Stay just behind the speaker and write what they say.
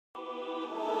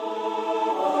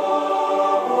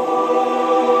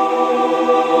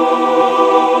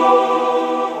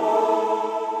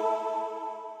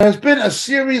began a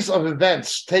series of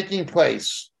events taking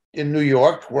place in New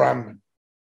York, where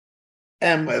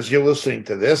am, as you're listening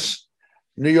to this,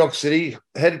 New York City,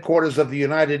 headquarters of the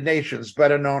United Nations,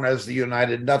 better known as the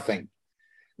United Nothing.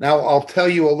 Now, I'll tell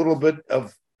you a little bit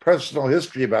of personal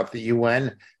history about the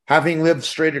UN, having lived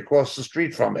straight across the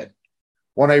street from it.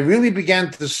 When I really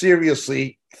began to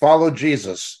seriously follow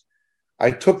Jesus, I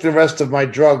took the rest of my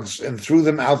drugs and threw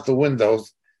them out the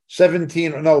windows,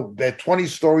 20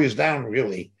 stories down,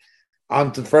 really,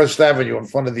 onto First Avenue in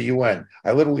front of the UN.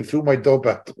 I literally threw my dope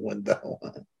out the window.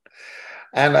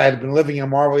 And I had been living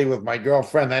immorally with my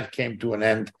girlfriend. That came to an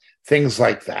end, things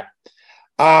like that.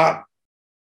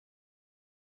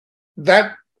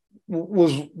 That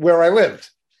was where I lived.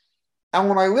 And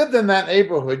when I lived in that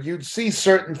neighborhood, you'd see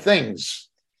certain things.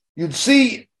 You'd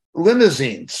see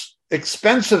limousines,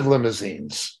 expensive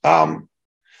limousines,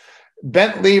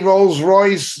 Bentley, Rolls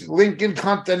Royce, Lincoln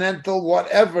Continental,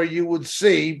 whatever you would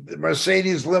see,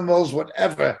 Mercedes limos,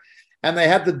 whatever. And they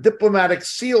had the diplomatic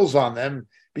seals on them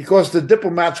because the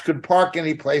diplomats could park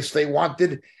any place they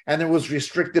wanted, and there was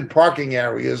restricted parking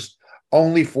areas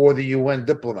only for the UN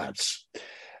diplomats.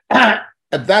 At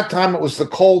that time, it was the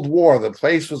Cold War. The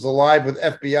place was alive with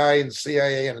FBI and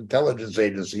CIA and intelligence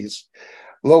agencies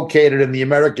located in the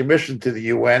American mission to the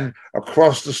UN,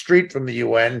 across the street from the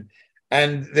UN,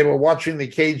 and they were watching the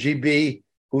KGB,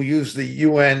 who used the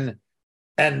UN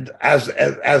and as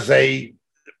a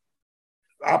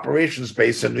operations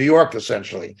base in New York,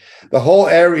 essentially. The whole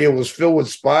area was filled with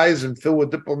spies and filled with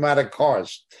diplomatic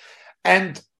cars.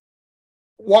 And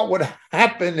what would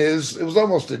happen is, it was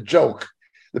almost a joke.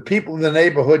 The people in the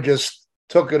neighborhood just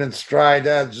took it in stride.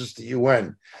 That's just the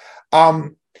UN.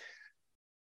 The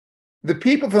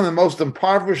people from the most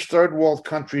impoverished third world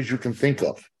countries you can think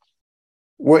of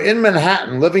were in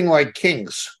Manhattan living like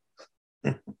kings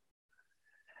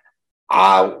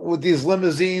with these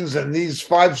limousines and these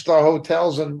five-star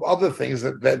hotels and other things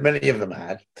that many of them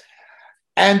had.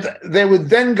 And they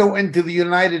would then go into the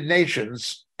United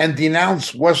Nations and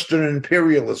denounce Western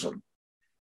imperialism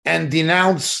and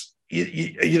denounce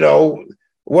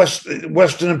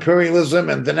Western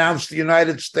imperialism and denounce the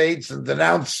United States and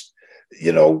denounce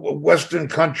Western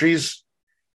countries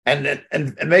and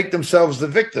make themselves the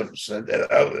victims,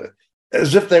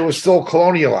 as if they were still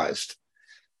colonialized,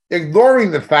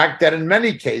 ignoring the fact that in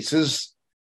many cases,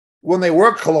 when they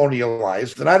were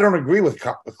colonialized, and I don't agree with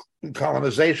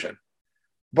colonization,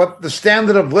 but the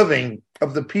standard of living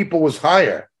of the people was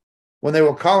higher when they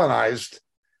were colonized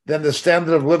than the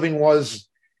standard of living was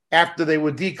after they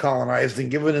were decolonized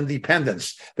and given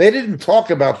independence. They didn't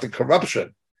talk about the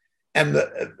corruption and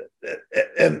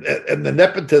the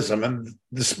nepotism and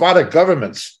despotic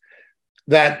governments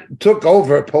that took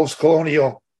over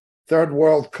post-colonial third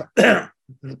world, the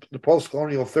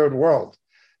post-colonial third world.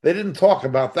 They didn't talk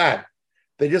about that.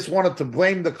 They just wanted to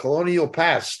blame the colonial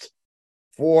past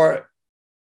for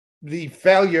the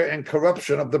failure and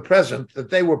corruption of the present that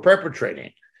they were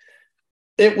perpetrating.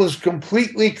 It was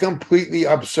completely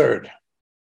absurd.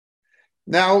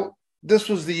 Now, this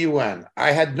was the UN.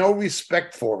 I had no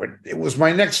respect for it. It was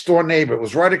my next door neighbor. It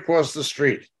was right across the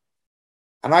street.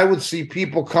 And I would see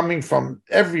people coming from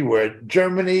everywhere,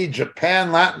 Germany,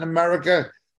 Japan, Latin America,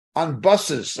 on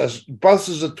buses, as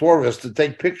buses of tourists to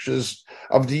take pictures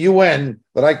of the UN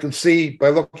that I could see by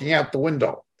looking out the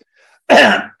window.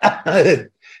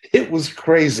 It was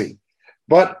crazy.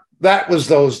 But that was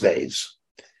those days,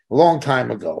 a long time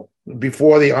ago,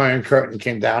 before the Iron Curtain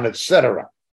came down, etc.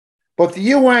 But the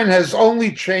UN has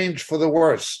only changed for the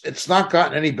worse. It's not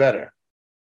gotten any better.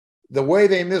 The way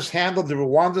they mishandled the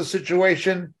Rwanda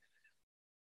situation,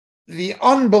 the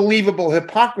unbelievable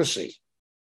hypocrisy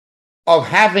of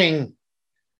having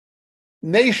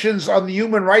nations on the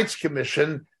Human Rights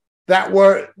Commission that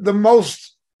were the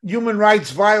most human rights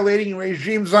violating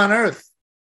regimes on earth.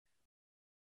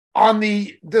 On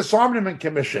the Disarmament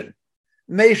Commission,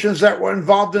 nations that were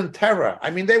involved in terror. I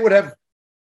mean, they would have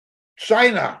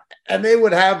China, and they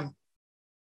would have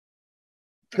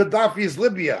Gaddafi's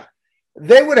Libya.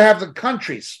 They would have the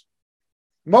countries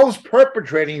most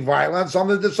perpetrating violence on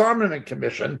the Disarmament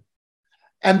Commission,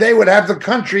 and they would have the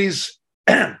countries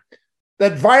that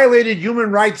violated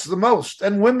human rights the most,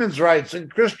 and women's rights and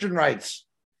Christian rights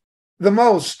the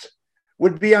most,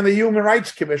 would be on the human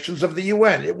rights commissions of the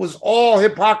UN. It was all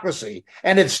hypocrisy,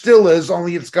 and it still is,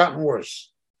 only it's gotten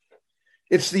worse.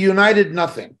 It's the United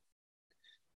Nothing.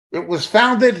 It was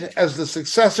founded as the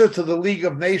successor to the League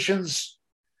of Nations.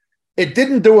 It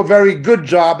didn't do a very good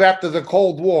job after the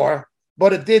Cold War,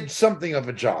 but it did something of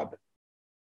a job.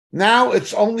 Now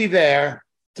it's only there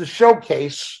to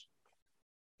showcase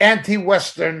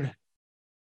anti-Western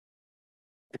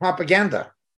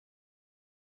propaganda.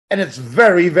 And it's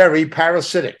very, very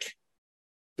parasitic.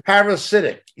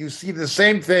 Parasitic. You see the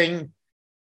same thing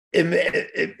in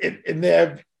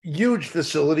their huge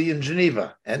facility in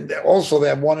Geneva. And also they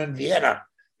have one in Vienna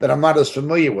that I'm not as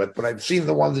familiar with, but I've seen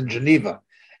the ones in Geneva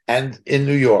and in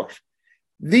New York.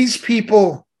 These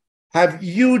people have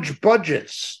huge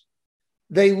budgets.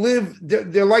 They're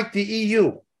like the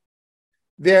EU.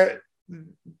 They're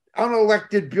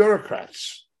unelected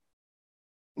bureaucrats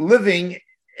living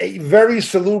a very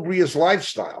salubrious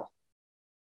lifestyle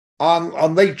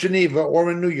on Lake Geneva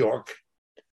or in New York.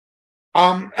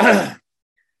 And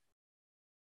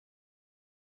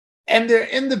they're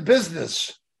in the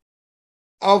business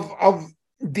of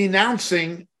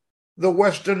denouncing the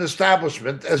Western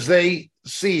establishment as they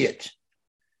see it,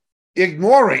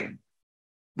 ignoring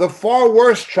the far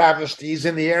worse travesties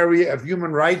in the area of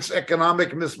human rights,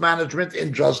 economic mismanagement,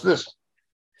 injustice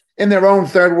in their own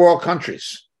third world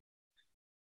countries.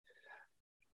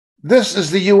 This is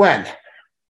the UN.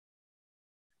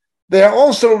 They are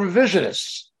also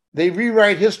revisionists. They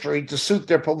rewrite history to suit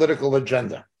their political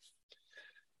agenda.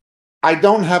 I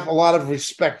don't have a lot of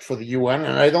respect for the UN,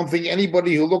 and I don't think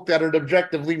anybody who looked at it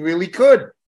objectively really could.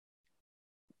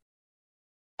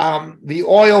 The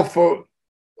oil for,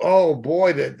 oh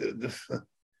boy, the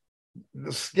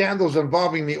scandals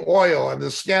involving the oil and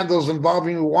the scandals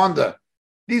involving Rwanda,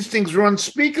 these things are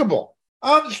unspeakable,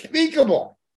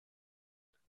 unspeakable.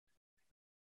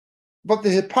 But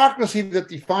the hypocrisy that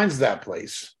defines that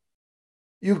place,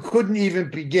 you couldn't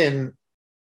even begin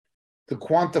to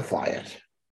quantify it.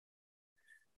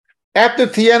 After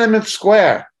Tiananmen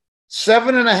Square,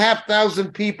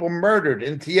 7,500 people murdered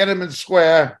in Tiananmen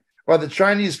Square by the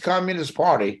Chinese Communist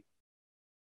Party.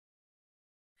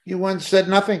 UN said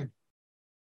nothing.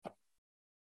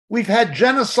 We've had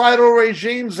genocidal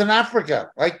regimes in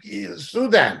Africa, like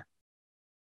Sudan.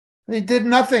 They did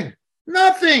nothing.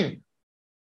 Nothing.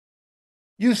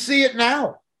 You see it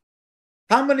now.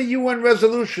 How many UN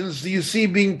resolutions do you see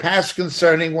being passed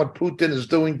concerning what Putin is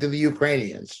doing to the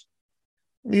Ukrainians?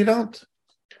 You don't.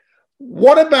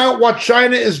 What about what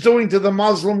China is doing to the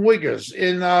Muslim Uyghurs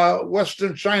in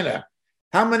Western China?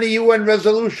 How many UN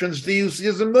resolutions do you see?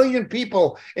 There's 1 million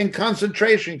people in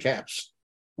concentration camps.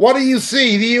 What do you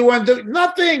see the UN do?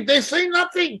 Nothing. They say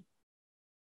nothing.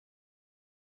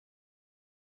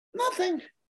 Nothing.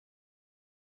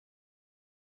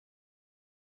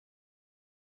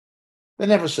 They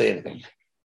never say anything.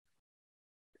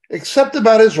 Except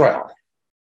about Israel.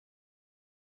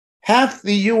 Half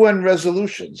the UN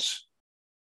resolutions,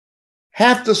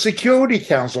 half the Security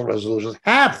Council resolutions,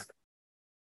 half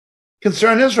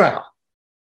concern Israel.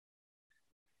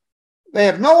 They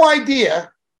have no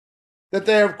idea that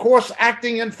they're, of course,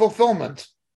 acting in fulfillment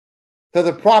to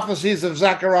the prophecies of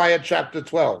Zechariah chapter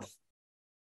 12.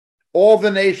 All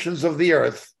the nations of the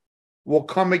earth will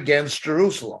come against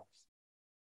Jerusalem.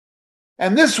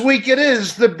 And this week it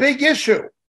is the big issue.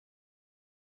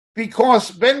 Because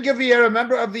Ben-Gvir, a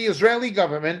member of the Israeli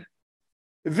government,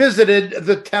 visited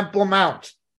the Temple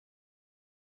Mount.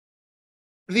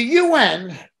 The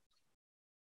UN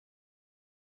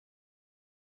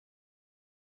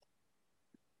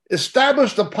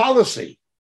established a policy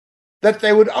that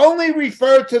they would only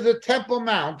refer to the Temple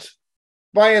Mount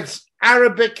by its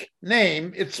Arabic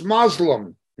name, its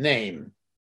Muslim name.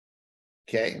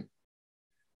 Okay?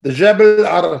 The Jebel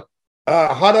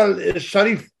Haral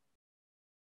Sharif.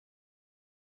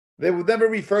 They would never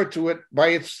refer to it by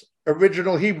its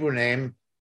original Hebrew name,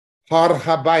 Har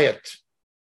Habayit.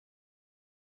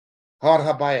 Har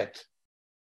Habayit.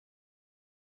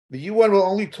 The UN will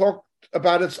only talk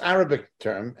about its Arabic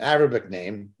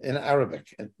name in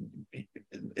Arabic,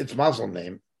 its Muslim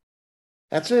name.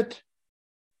 That's it.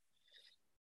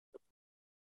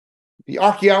 The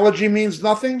archaeology means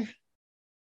nothing.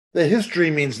 The history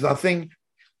means nothing.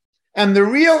 And the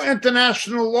real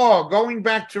international law, going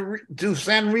back to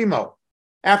San Remo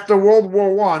after World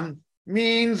War I,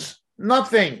 means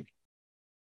nothing.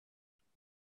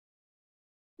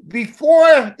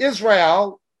 Before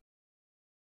Israel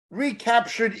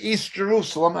recaptured East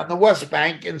Jerusalem and the West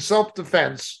Bank in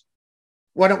self-defense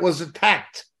when it was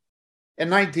attacked in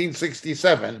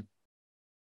 1967,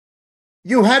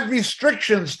 you had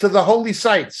restrictions to the holy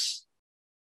sites.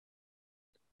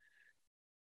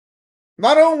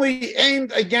 Not only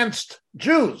aimed against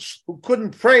Jews who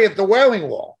couldn't pray at the Wailing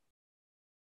Wall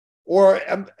or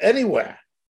anywhere,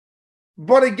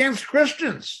 but against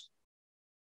Christians.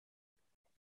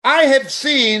 I have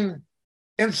seen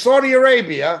in Saudi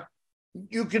Arabia,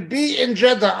 you could be in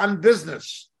Jeddah on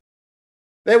business.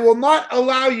 They will not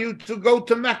allow you to go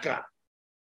to Mecca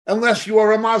unless you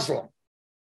are a Muslim.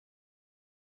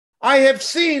 I have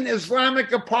seen Islamic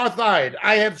apartheid.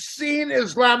 I have seen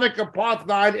Islamic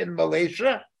apartheid in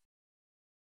Malaysia,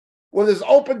 where there's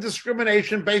open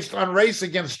discrimination based on race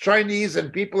against Chinese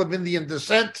and people of Indian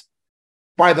descent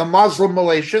by the Muslim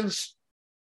Malaysians.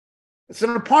 It's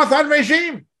an apartheid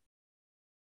regime.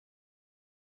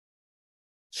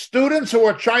 Students who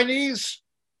are Chinese,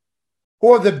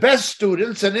 who are the best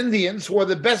students, and Indians who are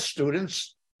the best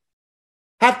students,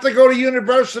 have to go to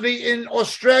university in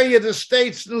Australia, the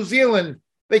States, New Zealand.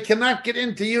 They cannot get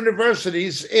into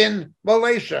universities in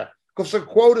Malaysia because of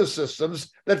quota systems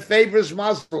that favors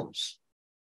Muslims.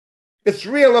 It's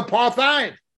real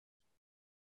apartheid.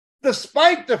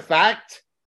 Despite the fact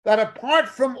that apart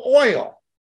from oil,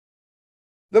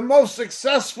 the most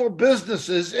successful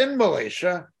businesses in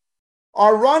Malaysia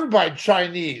are run by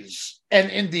Chinese and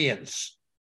Indians,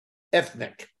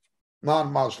 ethnic,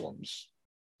 non-Muslims.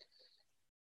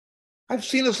 I've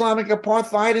seen Islamic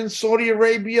apartheid in Saudi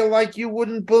Arabia like you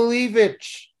wouldn't believe it.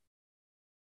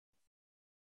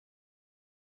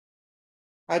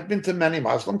 I've been to many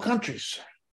Muslim countries.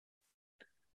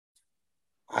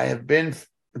 I have been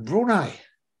to Brunei,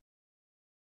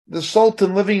 the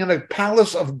Sultan living in a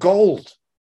palace of gold,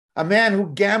 a man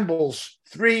who gambles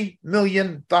 $3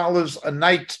 million a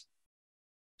night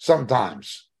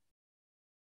sometimes,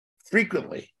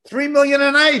 frequently, $3 million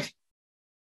a night.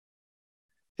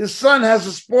 His son has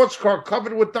a sports car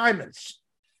covered with diamonds.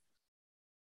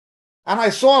 And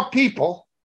I saw people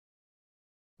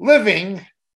living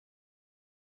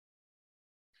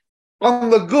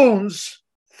on lagoons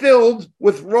filled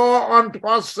with raw,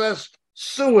 unprocessed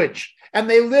sewage. And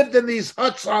they lived in these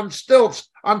huts on stilts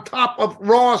on top of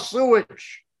raw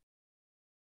sewage.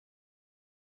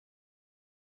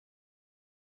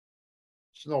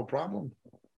 It's no problem.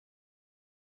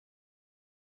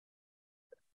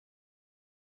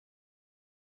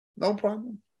 No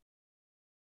problem.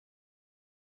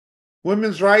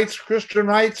 Women's rights, Christian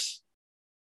rights.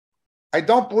 I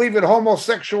don't believe in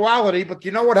homosexuality, but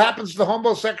you know what happens to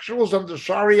homosexuals under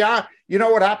Sharia? You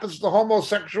know what happens to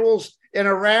homosexuals in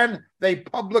Iran? They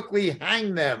publicly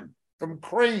hang them from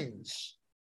cranes.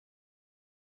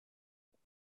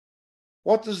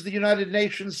 What does the United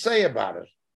Nations say about it?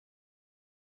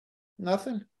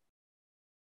 Nothing.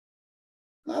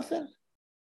 Nothing.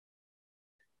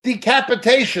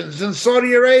 Decapitations in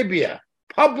Saudi Arabia,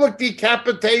 public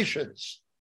decapitations,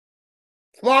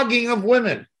 flogging of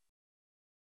women.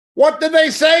 What did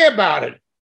they say about it?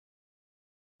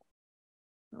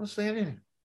 They don't say anything.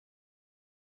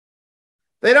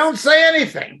 They don't say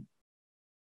anything.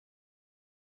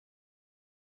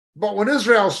 But when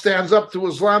Israel stands up to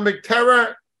Islamic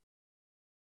terror,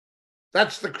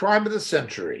 that's the crime of the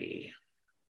century.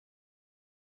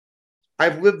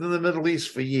 I've lived in the Middle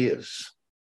East for years.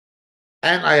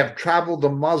 And I have traveled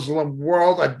the Muslim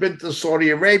world. I've been to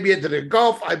Saudi Arabia, to the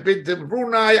Gulf. I've been to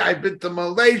Brunei. I've been to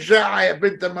Malaysia. I have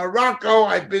been to Morocco.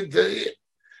 I've been to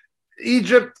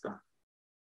Egypt,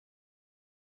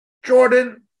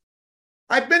 Jordan.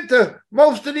 I've been to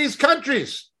most of these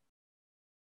countries.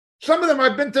 Some of them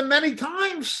I've been to many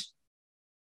times.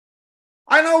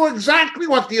 I know exactly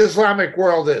what the Islamic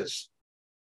world is.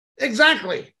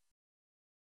 Exactly.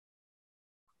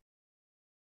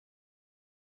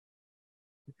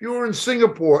 If you're in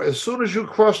Singapore, as soon as you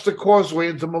cross the causeway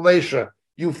into Malaysia,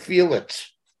 you feel it.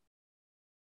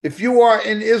 If you are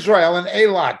in Israel, in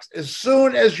Eilat, as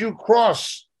soon as you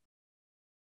cross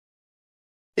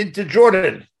into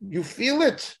Jordan, you feel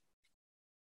it.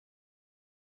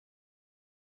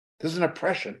 There's an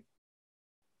oppression.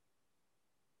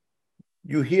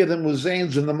 You hear the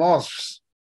muezzins in the mosques.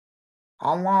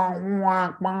 Allahu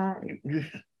Akbar.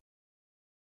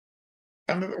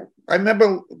 I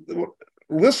remember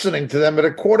listening to them at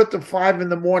 4:45 in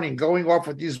the morning, going off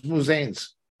with these muezzins.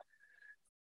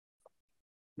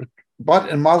 But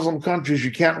in Muslim countries,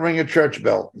 you can't ring a church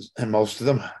bell, in most of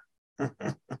them.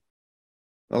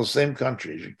 Those same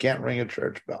countries, you can't ring a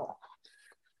church bell.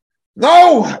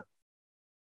 No!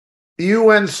 The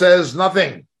UN says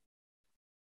nothing.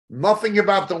 Nothing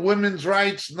about the women's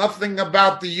rights, nothing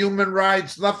about the human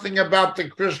rights, nothing about the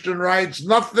Christian rights,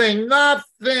 nothing.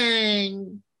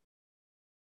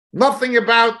 Nothing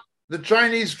about the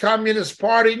Chinese Communist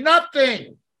Party,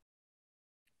 nothing.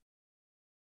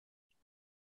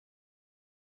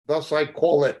 Thus I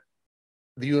call it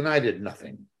the United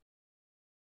Nothing.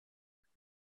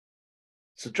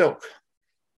 It's a joke.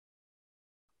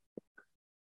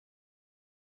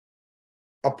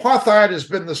 Apartheid has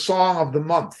been the song of the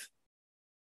month.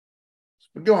 It's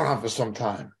been going on for some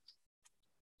time.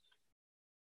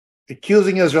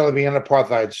 Accusing Israel of being an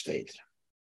apartheid state.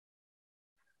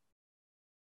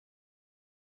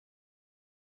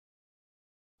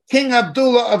 King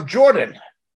Abdullah of Jordan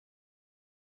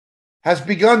has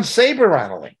begun saber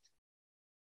rattling.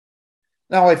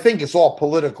 Now, I think it's all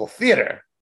political theater,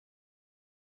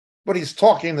 but he's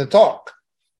talking the talk.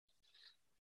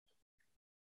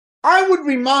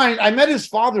 I met his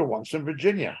father once in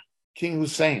Virginia, King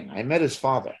Hussein. I met his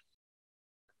father.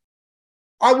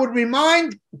 I would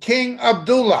remind King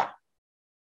Abdullah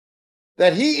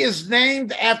that he is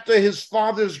named after his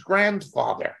father's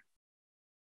grandfather,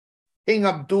 King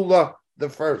Abdullah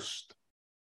I.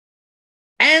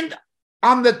 And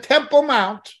on the Temple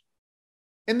Mount,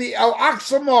 in the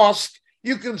Al-Aqsa Mosque,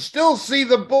 you can still see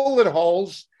the bullet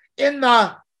holes in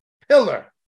the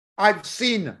pillar. I've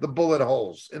seen the bullet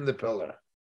holes in the pillar.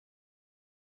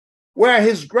 Where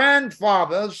his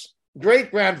grandfather's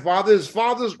great-grandfather, his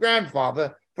father's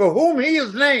grandfather, for whom he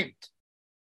is named,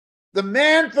 the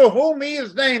man for whom he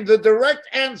is named, the direct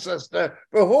ancestor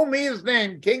for whom he is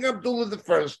named, King Abdullah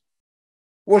I,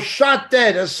 was shot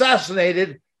dead,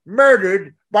 assassinated,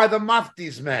 murdered by the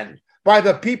Mufti's men, by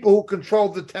the people who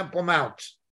controlled the Temple Mount.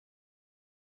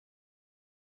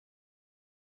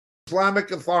 Islamic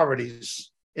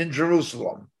authorities in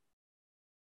Jerusalem.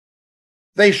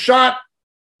 They shot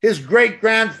his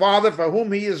great-grandfather, for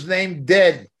whom he is named,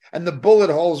 dead, and the bullet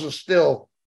holes are still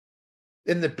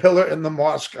in the pillar in the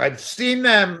mosque. I've seen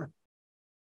them.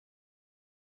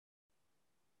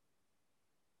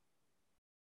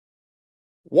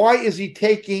 Why is he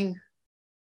taking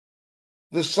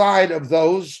the side of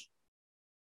those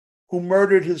who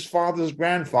murdered his father's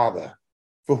grandfather,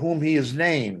 for whom he is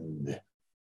named?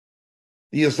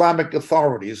 The Islamic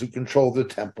authorities who control the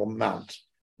Temple Mount.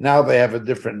 Now they have a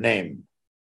different name,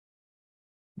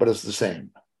 but it's the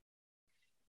same.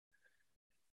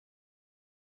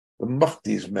 The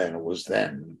Mufti's men was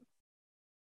then.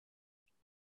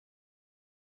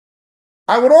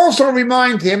 I would also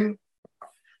remind him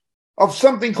of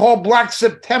something called Black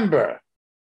September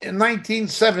in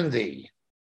 1970,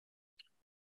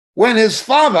 when his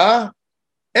father,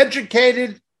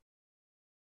 educated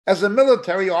as a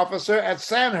military officer at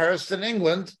Sandhurst in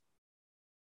England,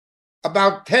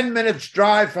 about 10 minutes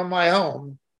drive from my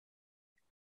home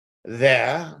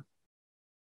there,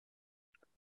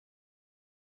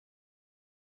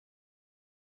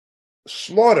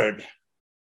 slaughtered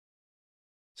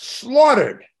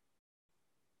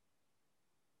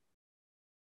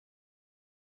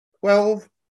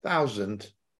 12,000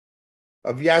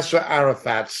 of Yasser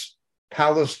Arafat's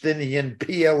Palestinian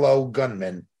PLO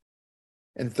gunmen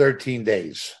in 13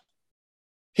 days.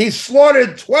 He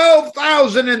slaughtered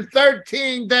 12,000 in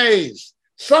 13 days.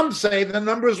 Some say the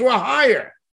numbers were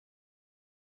higher.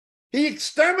 He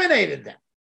exterminated them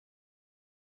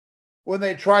when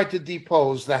they tried to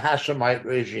depose the Hashemite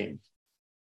regime.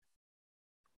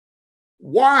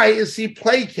 Why is he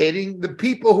placating the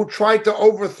people who tried to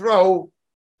overthrow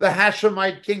the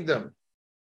Hashemite kingdom?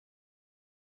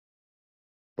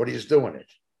 But he's doing it.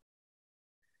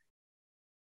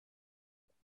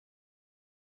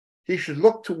 He should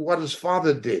look to what his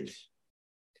father did.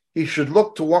 He should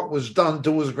look to what was done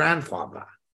to his grandfather.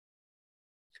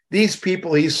 These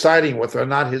people he's siding with are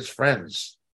not his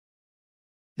friends.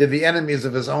 They're the enemies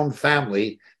of his own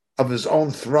family, of his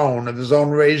own throne, of his own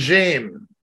regime.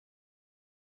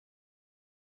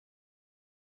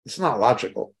 It's not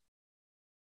logical.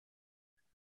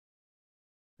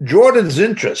 Jordan's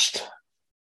interest.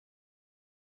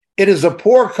 It is a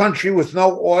poor country with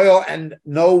no oil and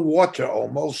no water,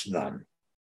 almost none.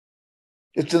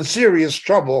 It's in serious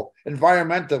trouble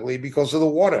environmentally because of the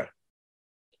water.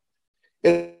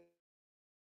 It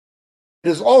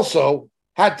has also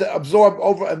had to absorb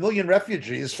over 1 million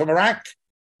refugees from Iraq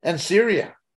and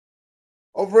Syria.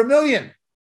 Over 1 million.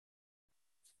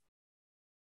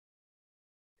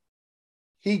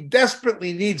 He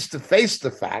desperately needs to face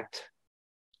the fact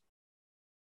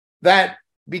that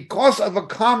because of a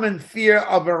common fear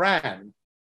of Iran,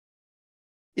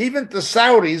 even the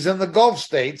Saudis and the Gulf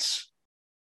states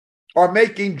are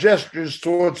making gestures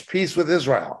towards peace with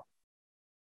Israel.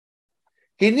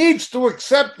 He needs to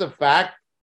accept the fact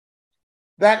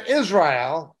that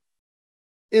Israel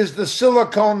is the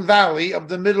Silicon Valley of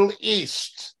the Middle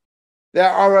East.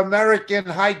 There are American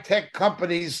high-tech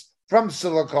companies from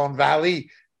Silicon Valley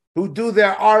who do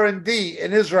their R&D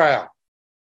in Israel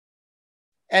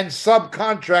and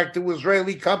subcontract to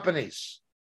Israeli companies.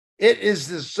 It is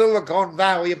the Silicon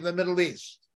Valley of the Middle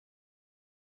East.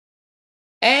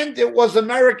 And it was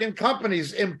American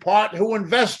companies, in part, who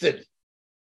invested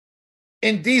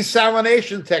in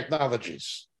desalination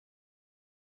technologies.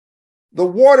 The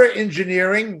water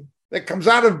engineering that comes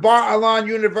out of Bar Ilan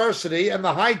University and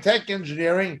the high-tech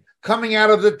engineering coming out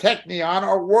of the Technion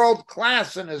are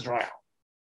world-class in Israel.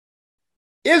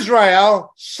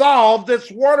 Israel solved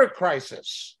its water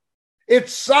crisis. It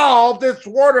solved its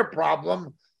water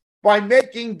problem by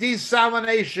making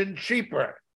desalination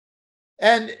cheaper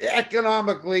and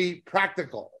economically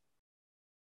practical.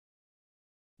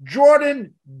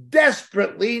 Jordan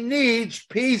desperately needs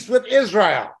peace with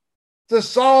Israel to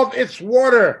solve its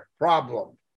water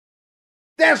problem.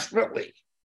 Desperately.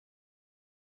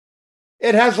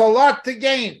 It has a lot to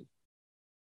gain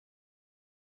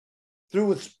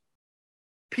through its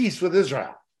peace with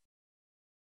Israel.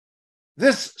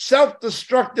 This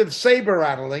self-destructive saber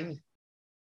rattling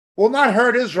will not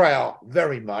hurt Israel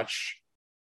very much,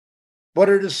 but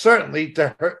it is certainly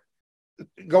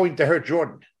going to hurt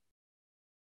Jordan.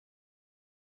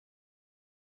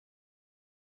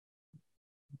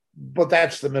 But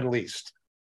that's the Middle East.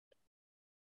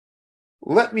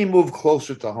 Let me move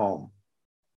closer to home.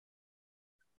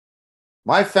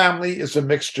 My family is a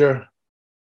mixture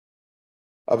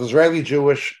of Israeli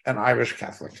Jewish and Irish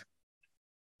Catholic.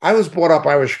 I was brought up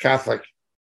Irish Catholic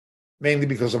mainly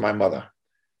because of my mother.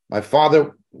 My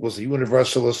father was a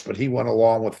Universalist, but he went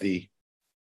along with the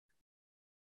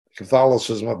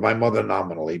Catholicism of my mother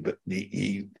nominally, but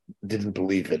he didn't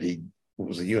believe it. He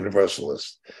was a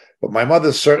Universalist. But my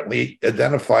mother certainly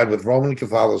identified with Roman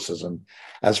Catholicism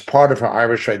as part of her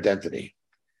Irish identity.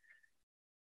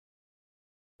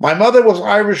 My mother was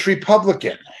Irish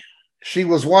Republican. She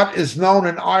was what is known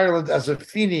in Ireland as a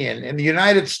Fenian. In the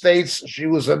United States, she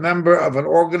was a member of an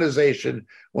organization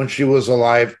when she was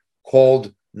alive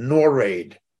called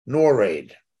NORAID.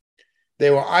 NORAID. They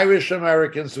were Irish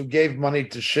Americans who gave money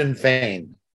to Sinn Féin.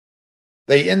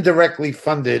 They indirectly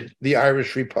funded the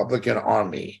Irish Republican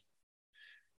Army.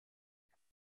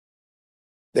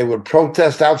 They would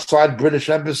protest outside British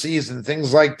embassies and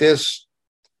things like this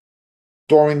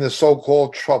during the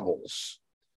so-called Troubles.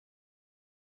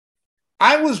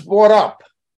 I was brought up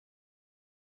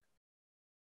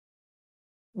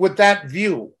with that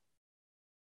view,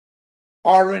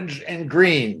 orange and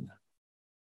green,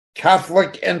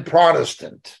 Catholic and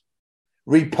Protestant,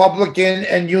 Republican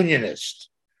and Unionist,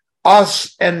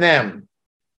 us and them.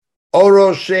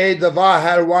 Oroshe Dava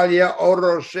Harwalia,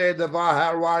 Oroshe Dava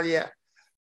Harwalia,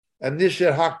 and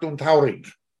Nishir Haktum Taurig.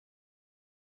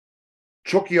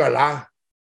 Chukyola.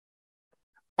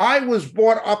 I was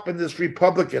brought up in this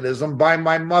republicanism by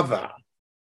my mother.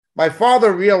 My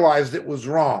father realized it was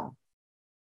wrong.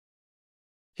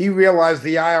 He realized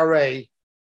the IRA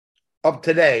of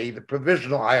today, the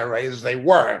provisional IRA as they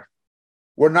were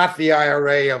not the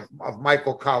IRA of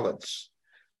Michael Collins.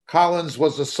 Collins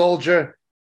was a soldier.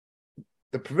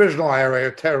 The provisional IRA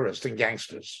are terrorists and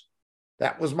gangsters.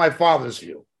 That was my father's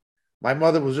view. My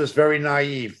mother was just very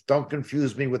naive. Don't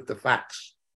confuse me with the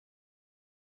facts.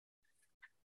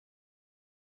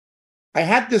 I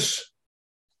had this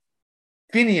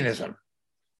Fenianism,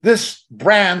 this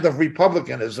brand of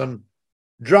republicanism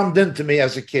drummed into me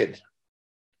as a kid.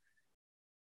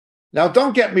 Now,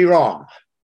 don't get me wrong.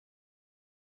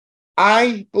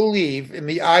 I believe in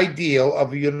the ideal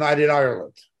of a united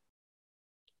Ireland.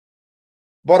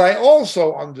 But I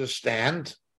also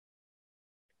understand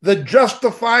the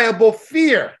justifiable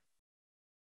fear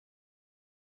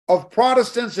of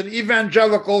Protestants and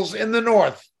evangelicals in the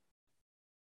north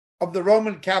of the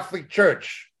Roman Catholic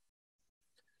Church.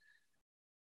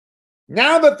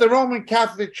 Now that the Roman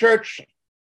Catholic Church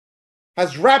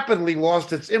has rapidly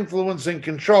lost its influence and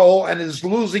control and is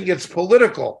losing its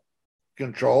political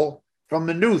control from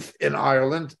the Maynooth in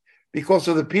Ireland because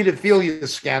of the pedophilia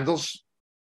scandals,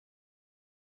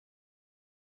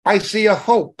 I see a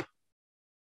hope.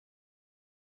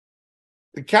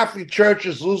 The Catholic Church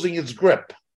is losing its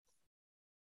grip.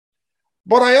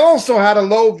 But I also had a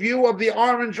low view of the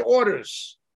Orange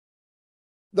Orders,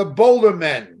 the Boulder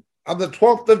Men on the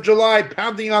 12th of July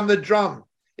pounding on the drum.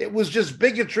 It was just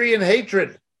bigotry and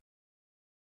hatred.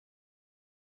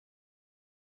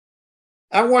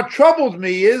 And what troubled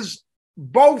me is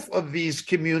both of these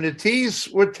communities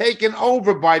were taken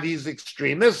over by these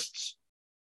extremists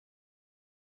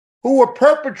who were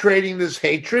perpetrating this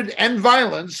hatred and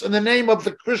violence in the name of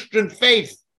the Christian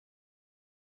faith.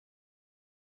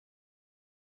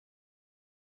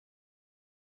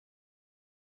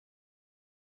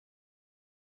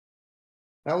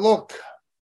 Now look,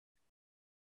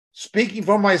 speaking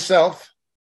for myself,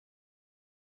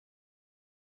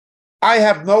 I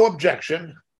have no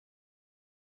objection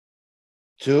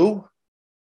to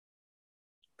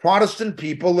Protestant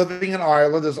people living in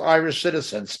Ireland as Irish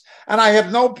citizens, and I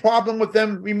have no problem with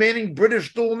them remaining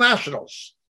British dual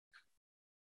nationals.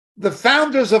 The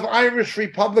founders of Irish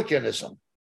republicanism,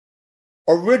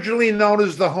 originally known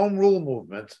as the Home Rule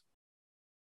movement,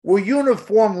 were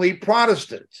uniformly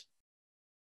Protestant.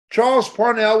 Charles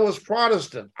Parnell was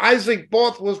Protestant. Isaac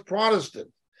Barth was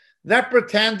Protestant. Nepra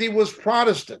Tandy was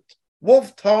Protestant.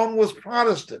 Wolfe Tone was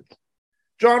Protestant.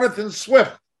 Jonathan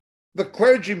Swift, the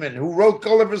clergyman who wrote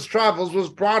Gulliver's Travels, was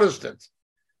Protestant.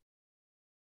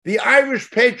 The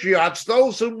Irish patriots,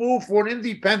 those who moved for an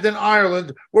independent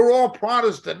Ireland, were all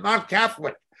Protestant, not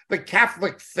Catholic. The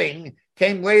Catholic thing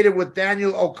came later with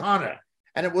Daniel O'Connor,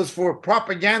 and it was for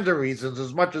propaganda reasons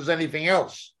as much as anything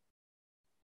else.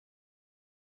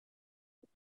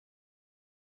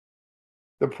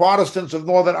 The Protestants of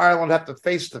Northern Ireland have to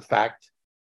face the fact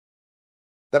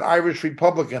that Irish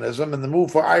republicanism and the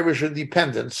move for Irish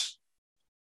independence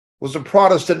was a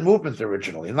Protestant movement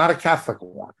originally, not a Catholic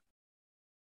one.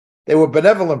 They were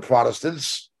benevolent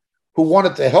Protestants who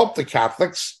wanted to help the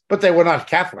Catholics, but they were not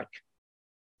Catholic,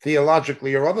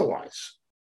 theologically or otherwise.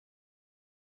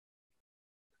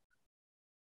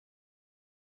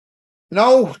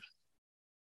 No,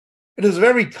 it is a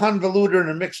very convoluted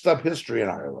and mixed up history in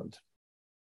Ireland.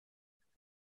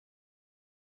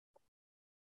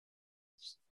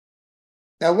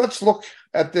 Now let's look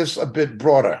at this a bit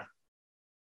broader.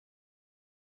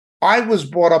 I was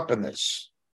brought up in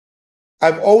this.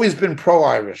 I've always been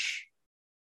pro-Irish.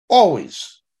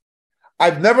 Always.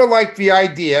 I've never liked the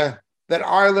idea that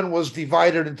Ireland was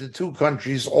divided into two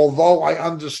countries, although I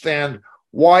understand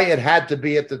why it had to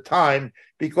be at the time,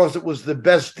 because it was the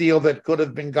best deal that could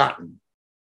have been gotten.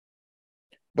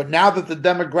 But now that the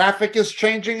demographic is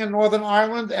changing in Northern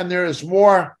Ireland and there is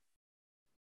more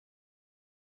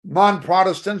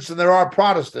non-Protestants than there are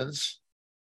Protestants,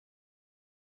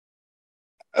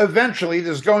 eventually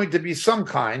there's going to be some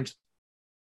kind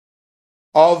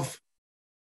of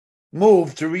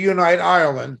move to reunite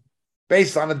Ireland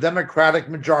based on a democratic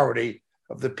majority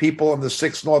of the people in the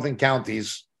 6 northern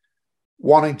counties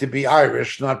wanting to be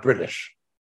Irish, not British.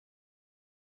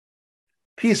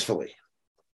 Peacefully.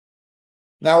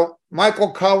 Now,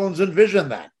 Michael Collins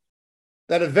envisioned that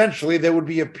eventually there would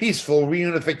be a peaceful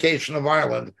reunification of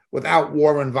Ireland without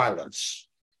war and violence.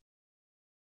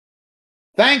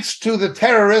 Thanks to the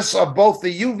terrorists of both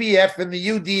the UVF and the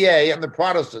UDA on the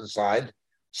Protestant side,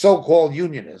 so-called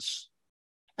unionists,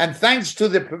 and thanks to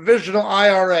the provisional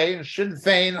IRA and Sinn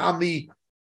Féin on the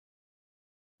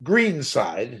Green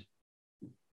side,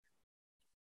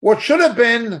 what should have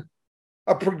been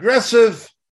a progressive,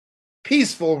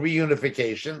 peaceful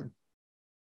reunification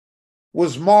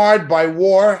was marred by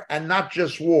war, and not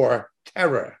just war,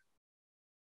 terror.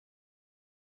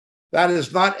 That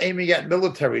is not aiming at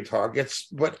military targets,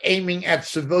 but aiming at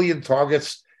civilian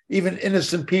targets, even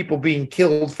innocent people being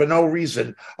killed for no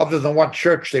reason other than what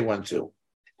church they went to,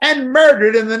 and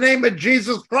murdered in the name of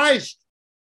Jesus Christ,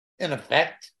 in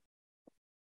effect.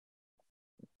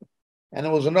 And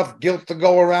there was enough guilt to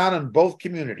go around in both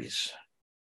communities.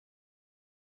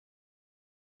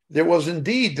 There was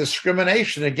indeed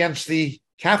discrimination against the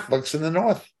Catholics in the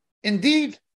North.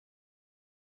 Indeed.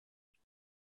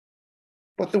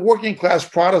 But the working class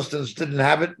Protestants didn't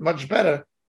have it much better.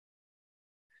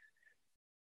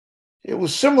 It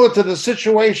was similar to the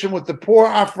situation with the poor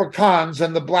Afrikaans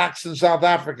and the blacks in South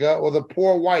Africa, or the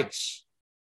poor whites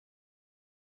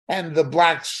and the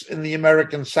blacks in the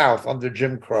American South under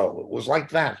Jim Crow. It was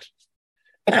like that.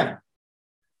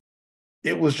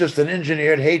 It was just an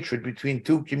engineered hatred between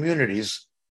two communities,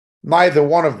 neither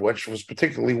one of which was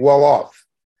particularly well off,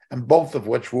 and both of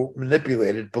which were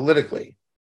manipulated politically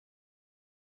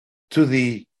to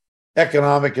the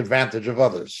economic advantage of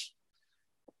others.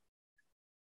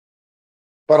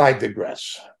 But I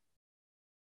digress.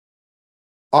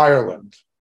 Ireland.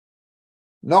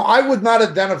 No, I would not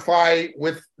identify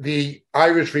with the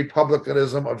Irish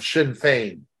republicanism of Sinn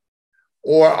Féin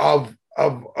or of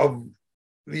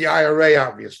the IRA,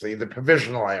 obviously, the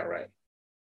provisional IRA.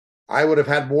 I would have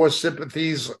had more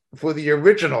sympathies for the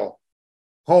original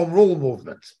Home Rule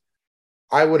movement.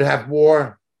 I would have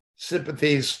more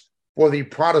sympathies for the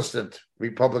Protestant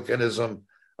republicanism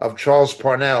of Charles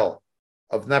Parnell,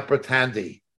 of Nepra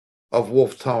Tandy, of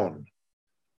Wolfe Tone.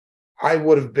 I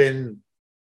would have been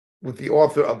with the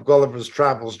author of Gulliver's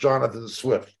Travels, Jonathan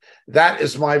Swift. That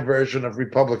is my version of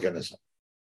republicanism.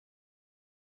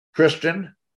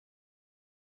 Christian,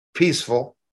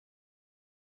 peaceful,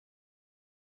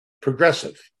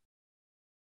 progressive.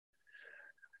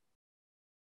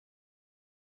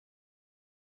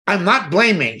 I'm not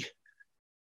blaming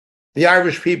the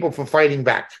Irish people for fighting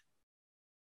back.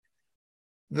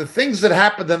 The things that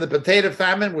happened in the potato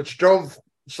famine, which drove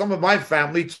some of my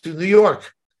family to New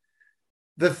York,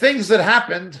 the things that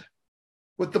happened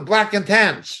with the black and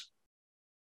tans,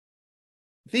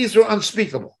 these were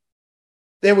unspeakable.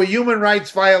 There were human rights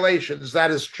violations,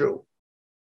 that is true.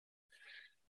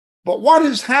 But what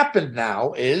has happened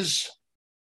now is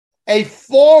a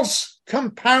false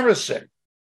comparison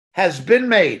has been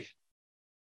made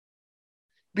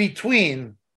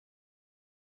between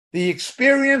the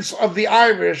experience of the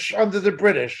Irish under the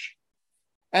British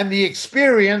and the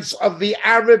experience of the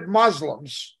Arab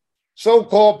Muslims,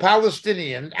 so-called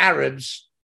Palestinian Arabs,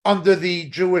 under the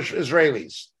Jewish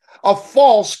Israelis. A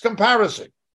false comparison,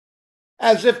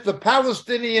 as if the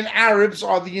Palestinian Arabs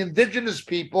are the indigenous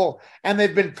people and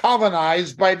they've been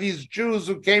colonized by these Jews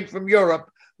who came from Europe,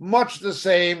 much the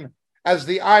same as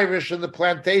the Irish in the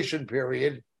plantation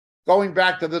period, going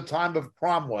back to the time of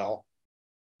Cromwell,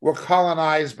 were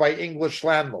colonized by English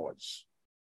landlords.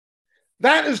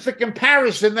 That is the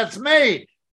comparison that's made.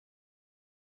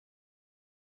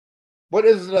 But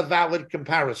is it a valid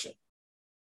comparison?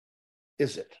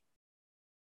 Is it?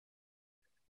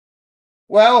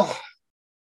 Well,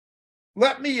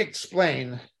 let me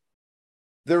explain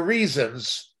the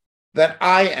reasons that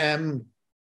I am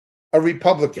a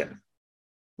Republican.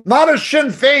 Not a Sinn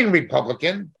Féin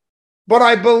Republican, but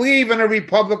I believe in a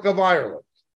Republic of Ireland.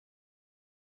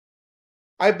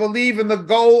 I believe in the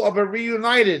goal of a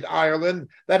reunited Ireland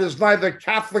that is neither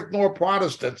Catholic nor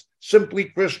Protestant, simply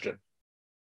Christian.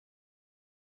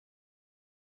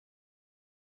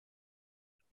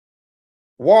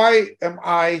 Why am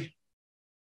I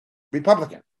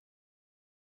Republican?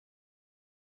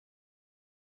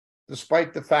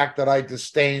 Despite the fact that I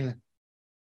disdain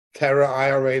terror,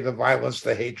 IRA, the violence,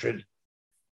 the hatred,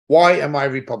 why am I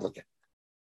Republican?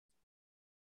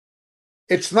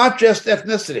 It's not just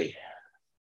ethnicity.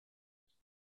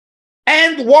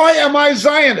 And why am I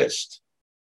Zionist?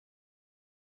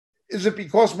 Is it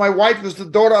because my wife is the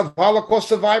daughter of Holocaust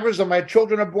survivors and my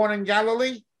children are born in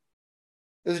Galilee?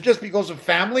 Is it just because of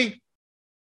family?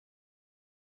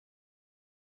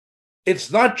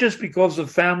 It's not just because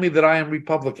of family that I am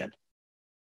Republican.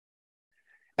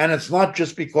 And it's not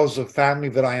just because of family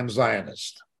that I am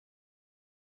Zionist.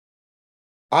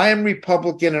 I am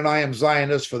Republican and I am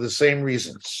Zionist for the same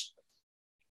reasons.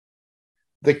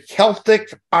 The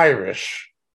Celtic Irish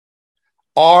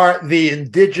are the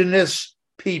indigenous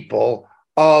people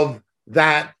of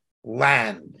that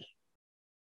land.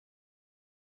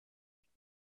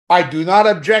 I do not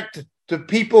object to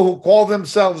people who call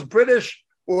themselves British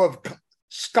or of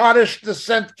Scottish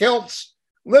descent Celts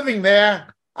living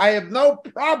there. I have no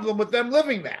problem with them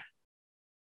living there.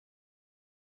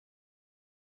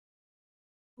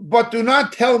 But do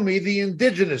not tell me the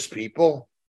indigenous people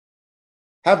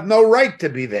have no right to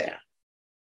be there,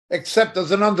 except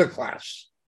as an underclass.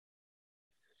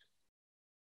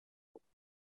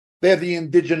 They're the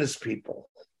indigenous people.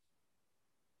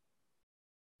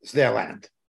 It's their land,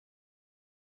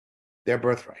 their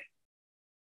birthright.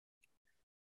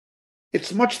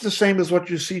 It's much the same as what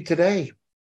you see today.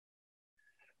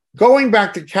 Going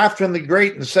back to Catherine the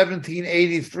Great in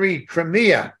 1783,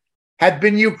 Crimea had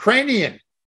been Ukrainian,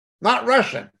 not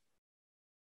Russian.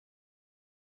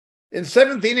 In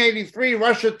 1783,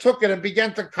 Russia took it and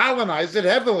began to colonize it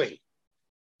heavily.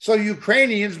 So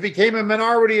Ukrainians became a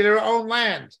minority of their own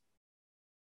land.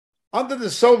 Under the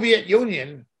Soviet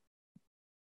Union,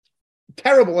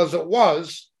 terrible as it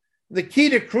was,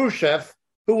 Nikita Khrushchev,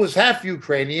 who was half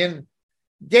Ukrainian,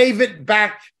 gave it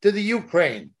back to the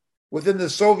Ukraine within the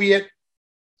Soviet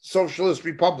Socialist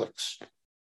republics.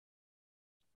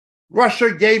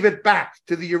 Russia gave it back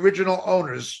to the original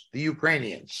owners, the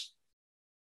Ukrainians.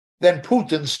 Then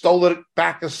Putin stole it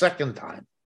back a second time.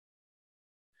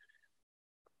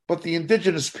 But the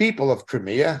indigenous people of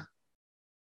Crimea,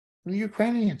 the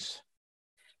Ukrainians.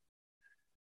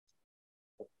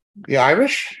 The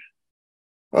Irish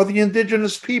are the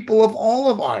indigenous people of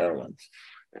all of Ireland.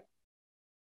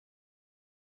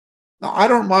 Now, I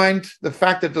don't mind the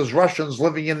fact that there's Russians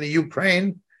living in the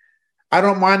Ukraine. I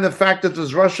don't mind the fact that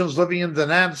there's Russians living in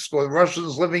Donetsk or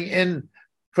Russians living in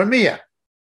Crimea.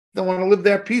 They want to live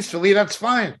there peacefully, that's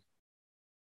fine.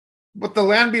 But the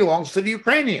land belongs to the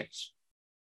Ukrainians.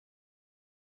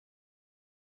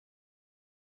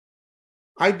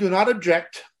 I do not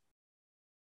object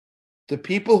to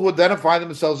people who identify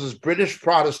themselves as British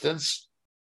Protestants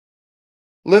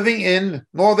living in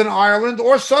Northern Ireland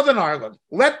or Southern Ireland.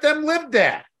 Let them live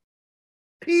there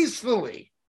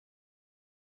peacefully.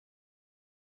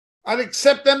 I'd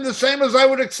accept them the same as I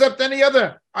would accept any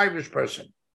other Irish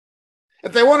person.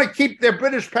 If they want to keep their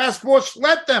British passports,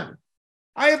 let them.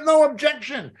 I have no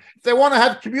objection. If they want to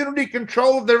have community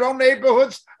control of their own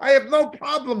neighborhoods, I have no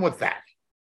problem with that.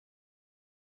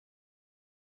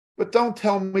 But don't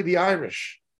tell me the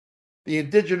Irish, the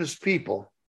indigenous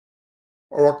people,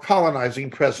 are a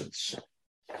colonizing presence.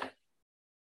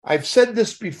 I've said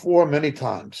this before many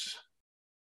times.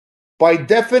 By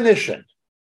definition,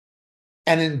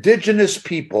 an indigenous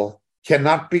people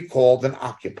cannot be called an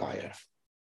occupier.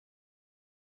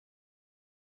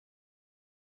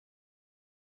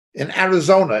 In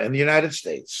Arizona, in the United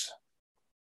States,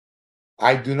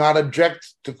 I do not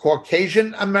object to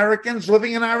Caucasian Americans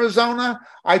living in Arizona.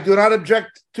 I do not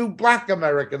object to Black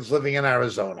Americans living in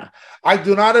Arizona. I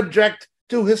do not object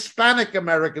to Hispanic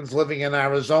Americans living in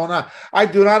Arizona. I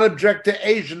do not object to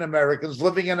Asian Americans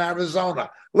living in Arizona.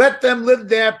 Let them live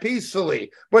there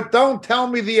peacefully, but don't tell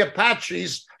me the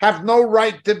Apaches have no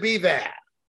right to be there.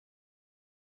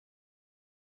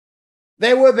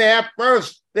 They were there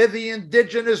first. They're the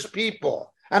indigenous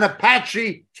people. An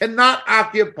Apache cannot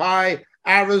occupy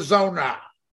Arizona.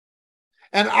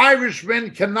 An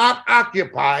Irishman cannot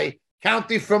occupy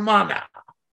County Fermanagh.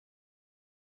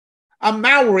 A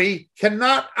Maori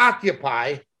cannot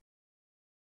occupy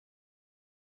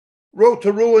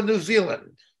Rotorua, New Zealand.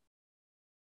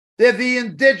 They're the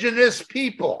indigenous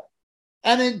people.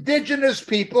 And indigenous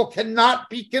people cannot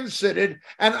be considered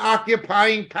an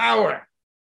occupying power.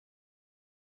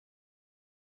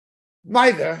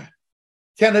 Neither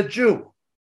can a Jew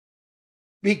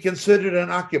be considered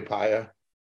an occupier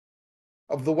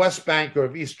of the West Bank or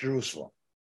of East Jerusalem.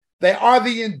 They are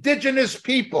the indigenous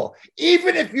people.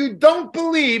 Even if you don't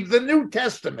believe the New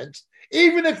Testament,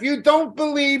 even if you don't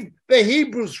believe the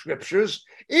Hebrew scriptures,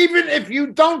 even if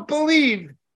you don't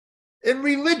believe in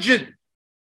religion,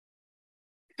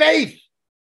 faith,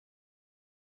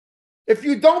 if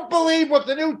you don't believe what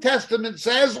the New Testament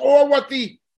says or what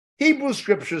the Hebrew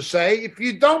scriptures say, if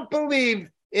you don't believe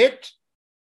it,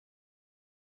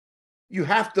 you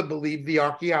have to believe the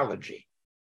archaeology.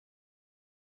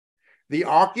 The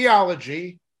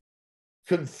archaeology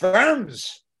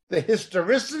confirms the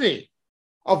historicity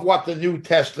of what the New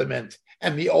Testament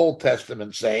and the Old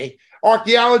Testament say.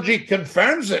 Archaeology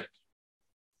confirms it.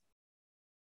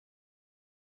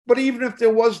 But even if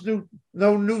there was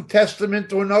no New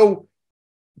Testament or no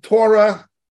Torah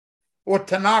or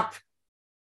Tanakh,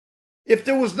 if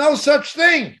there was no such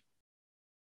thing,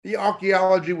 the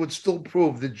archaeology would still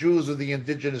prove the Jews are the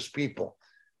indigenous people.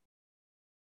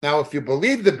 Now, if you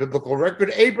believe the biblical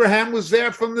record, Abraham was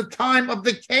there from the time of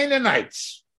the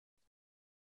Canaanites.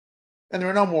 And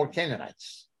there are no more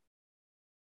Canaanites.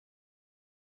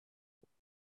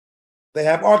 They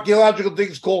have archaeological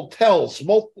things called tells,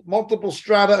 multiple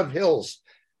strata of hills.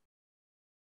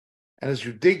 And as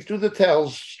you dig through the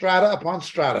tells, strata upon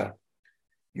strata,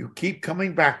 you keep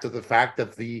coming back to the fact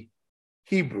that the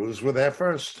Hebrews were there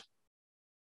first.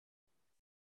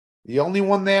 The only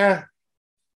one there,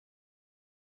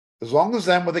 as long as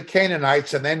them, were the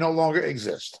Canaanites, and they no longer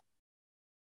exist.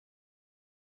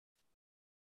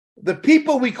 The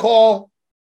people we call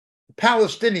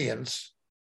Palestinians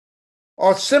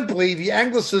are simply the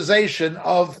anglicization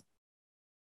of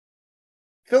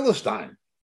Philistine.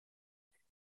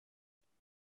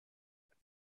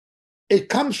 It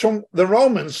comes from the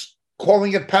Romans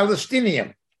calling it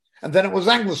Palestinium, and then it was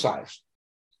anglicized.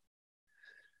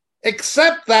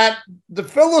 Except that the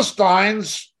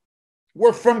Philistines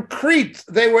were from Crete.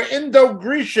 They were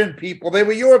Indo-Grecian people. They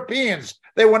were Europeans.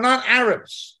 They were not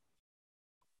Arabs.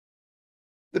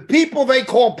 The people they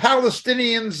call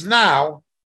Palestinians now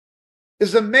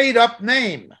is a made-up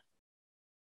name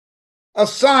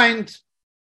assigned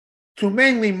to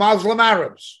mainly Muslim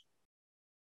Arabs.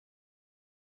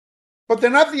 But they're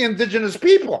not the indigenous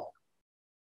people.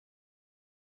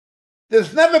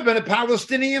 There's never been a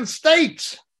Palestinian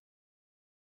state.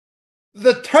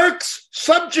 The Turks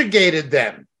subjugated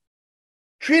them,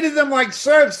 treated them like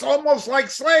serfs, almost like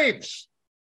slaves.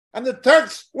 And the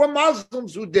Turks were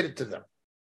Muslims who did it to them.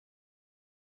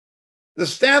 The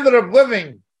standard of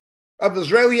living of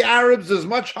Israeli Arabs is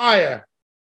much higher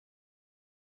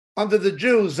under the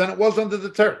Jews than it was under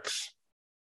the Turks.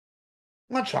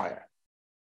 Much higher.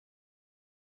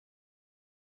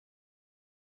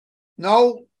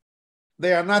 No,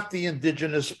 they are not the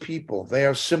indigenous people. They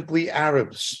are simply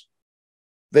Arabs.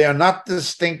 They are not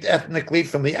distinct ethnically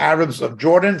from the Arabs of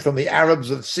Jordan, from the Arabs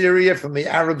of Syria, from the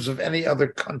Arabs of any other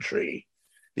country.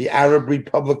 The Arab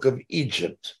Republic of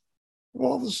Egypt. They're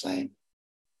all the same.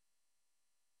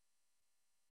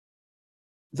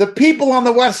 The people on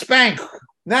the West Bank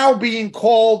now being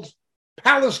called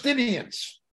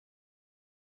Palestinians.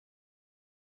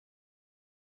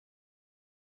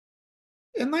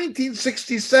 In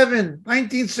 1967,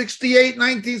 1968,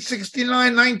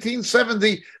 1969,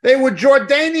 1970, they were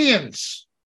Jordanians.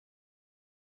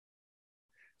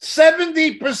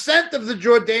 70% of the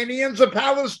Jordanians are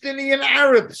Palestinian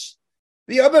Arabs.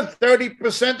 The other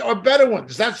 30% are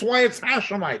Bedouins. That's why it's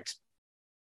Hashemite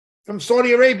from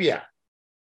Saudi Arabia.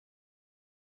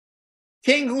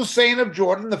 King Hussein of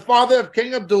Jordan, the father of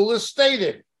King Abdullah,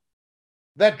 stated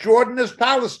that Jordan is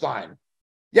Palestine.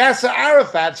 Yasser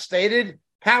Arafat stated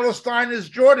Palestine is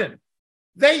Jordan.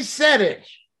 They said it.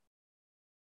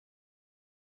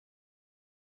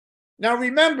 Now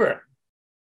remember,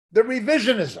 the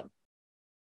revisionism.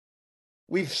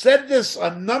 We've said this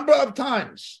a number of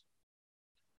times.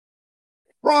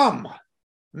 From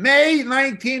May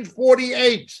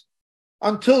 1948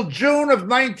 until June of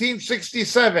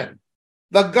 1967,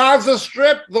 the Gaza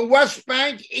Strip, the West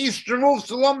Bank, East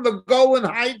Jerusalem, the Golan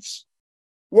Heights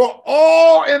were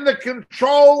all in the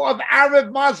control of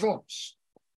Arab Muslims.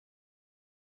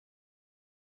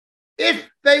 If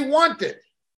they wanted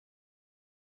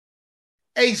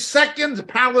a second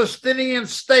Palestinian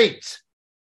state,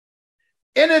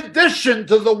 in addition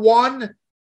to the one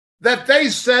that they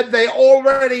said they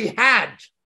already had,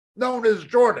 known as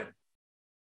Jordan,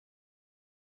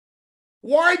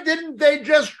 why didn't they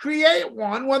just create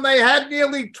one when they had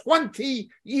nearly 20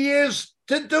 years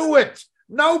to do it?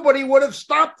 Nobody would have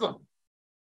stopped them.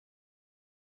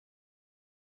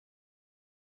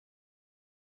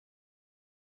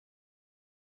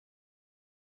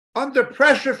 Under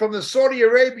pressure from the Saudi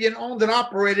Arabian-owned and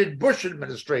operated Bush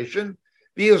administration,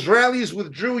 the Israelis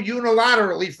withdrew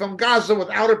unilaterally from Gaza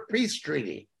without a peace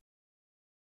treaty.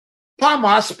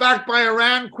 Hamas, backed by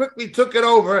Iran, quickly took it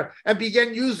over and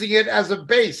began using it as a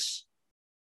base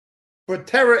for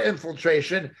terror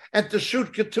infiltration and to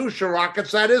shoot Katyusha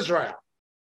rockets at Israel.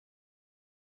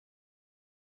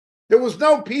 There was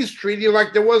no peace treaty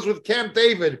like there was with Camp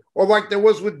David or like there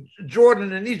was with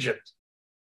Jordan and Egypt.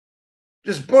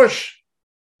 Just Bush,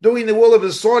 doing the will of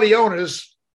his Saudi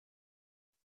owners,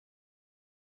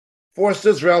 forced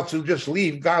Israel to just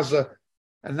leave Gaza,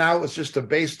 and now it's just a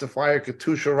base to fire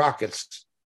Katyusha rockets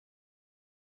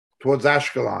towards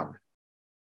Ashkelon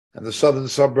and the southern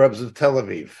suburbs of Tel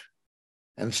Aviv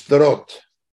and Sderot.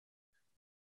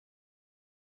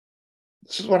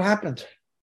 This is what happened.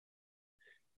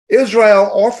 Israel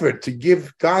offered to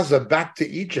give Gaza back to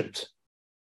Egypt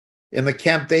in the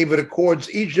Camp David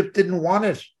Accords. Egypt didn't want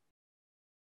it.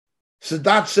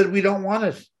 Sadat said, we don't want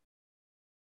it.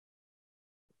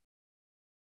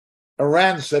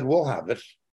 Iran said, we'll have it.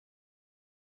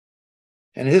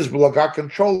 And Hezbollah got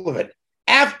control of it.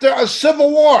 After a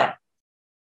civil war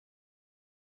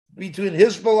between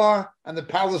Hezbollah and the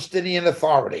Palestinian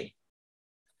Authority,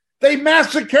 they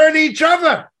massacred each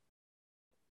other.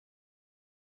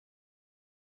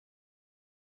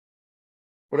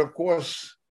 But of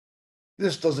course,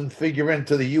 this doesn't figure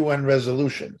into the UN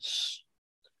resolutions.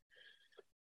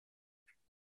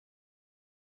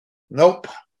 Nope.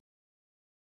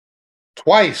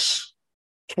 Twice,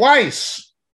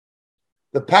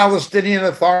 the Palestinian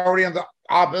Authority under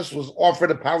Abbas was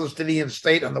offered a Palestinian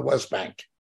state on the West Bank.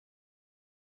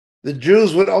 The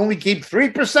Jews would only keep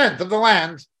 3% of the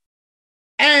land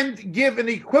and give an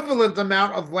equivalent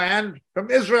amount of land from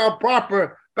Israel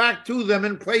proper back to them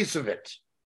in place of it.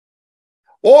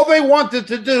 All they wanted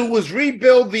to do was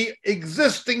rebuild the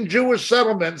existing Jewish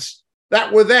settlements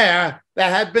that were there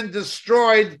that had been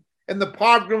destroyed in the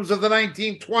pogroms of the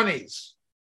 1920s.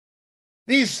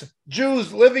 These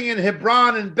Jews living in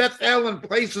Hebron and Bethel and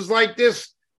places like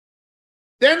this,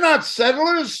 they're not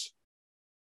settlers.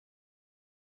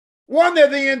 One, they're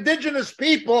the indigenous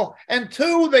people, and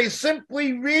two, they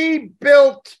simply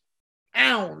rebuilt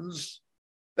towns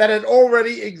that had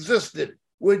already existed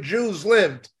where Jews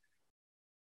lived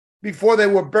before they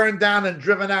were burned down and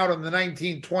driven out in the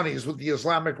 1920s with the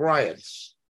Islamic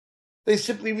riots. They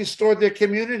simply restored their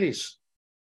communities.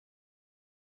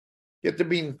 Yet they're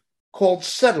being called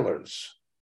settlers.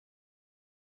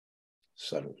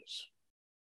 Settlers.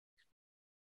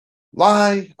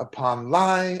 Lie upon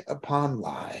lie upon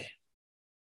lie.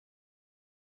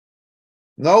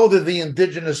 No, they're the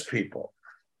indigenous people.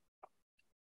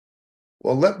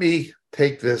 Well, let me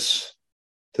take this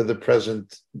to the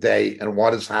present day and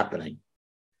what is happening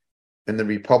in the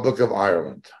Republic of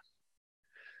Ireland.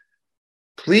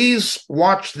 Please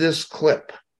watch this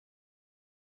clip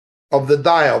of the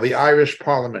Dial, the Irish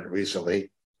Parliament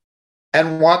recently,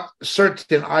 and what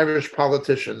certain Irish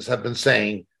politicians have been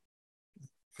saying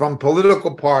from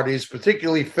political parties,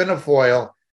 particularly Fianna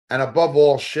Fáil and above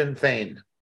all Sinn Féin.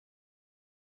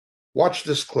 Watch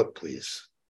this clip, please.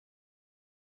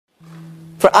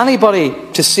 For anybody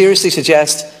to seriously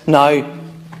suggest now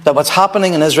that what's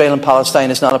happening in Israel and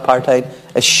Palestine is not apartheid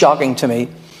is shocking to me.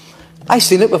 I've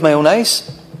seen it with my own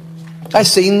eyes. I've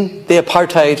seen the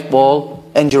apartheid wall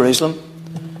in Jerusalem.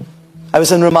 I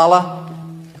was in Ramallah.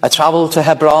 I travelled to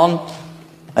Hebron.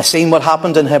 I've seen what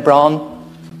happened in Hebron,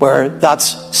 where that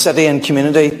city and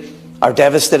community are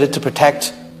devastated to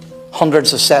protect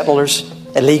hundreds of settlers,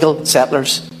 illegal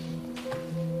settlers.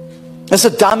 It's a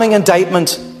damning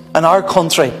indictment in our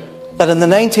country that in the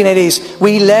 1980s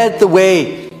we led the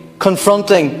way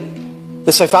confronting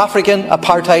the South African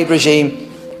apartheid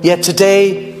regime, yet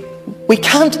today we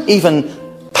can't even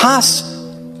pass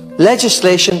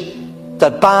legislation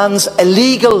that bans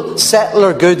illegal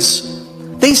settler goods.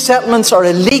 These settlements are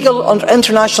illegal under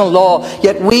international law,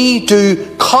 yet we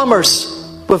do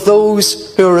commerce with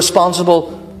those who are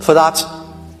responsible for that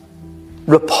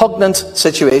repugnant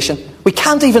situation. We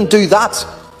can't even do that.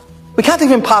 We can't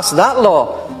even pass that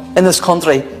law in this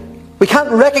country. We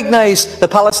can't recognise the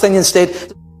Palestinian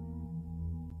state.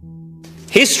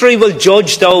 History will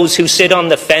judge those who sit on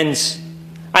the fence,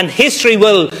 and history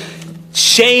will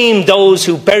shame those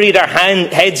who bury their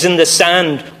heads in the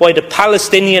sand while the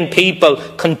Palestinian people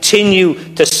continue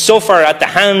to suffer at the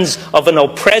hands of an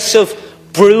oppressive,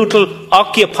 brutal,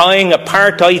 occupying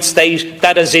apartheid state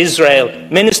that is Israel.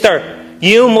 Minister,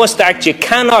 you must act. You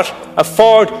cannot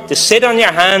afford to sit on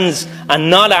your hands and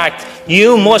not act.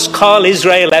 You must call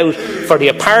Israel out for the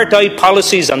apartheid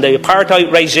policies and the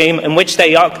apartheid regime in which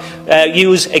they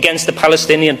use against the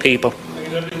Palestinian people.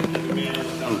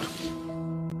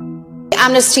 The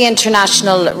Amnesty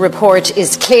International report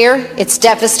is clear. It's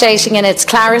devastating in its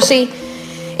clarity.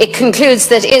 It concludes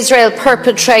that Israel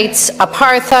perpetrates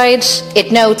apartheid.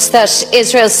 It notes that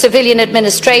Israel's civilian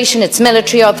administration, its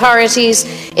military authorities,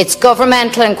 its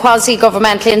governmental and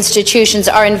quasi-governmental institutions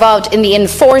are involved in the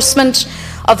enforcement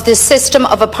of the system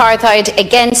of apartheid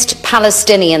against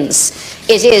Palestinians.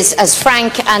 It is as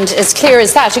frank and as clear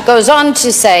as that. It goes on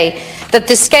to say that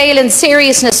the scale and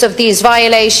seriousness of these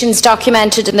violations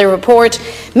documented in the report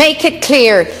make it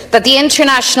clear that the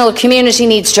international community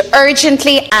needs to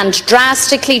urgently and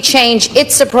drastically change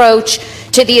its approach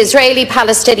to the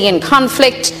Israeli-Palestinian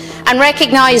conflict and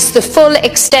recognise the full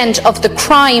extent of the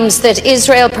crimes that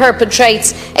Israel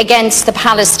perpetrates against the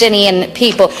Palestinian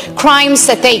people. Crimes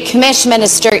that they commit,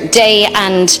 Minister, day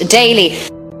and daily.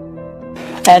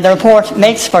 The report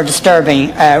makes for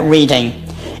disturbing reading.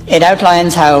 It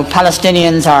outlines how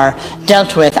Palestinians are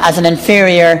dealt with as an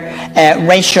inferior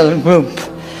racial group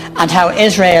and how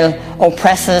Israel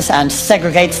oppresses and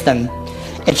segregates them.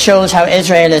 It shows how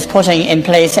Israel is putting in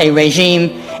place a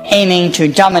regime aiming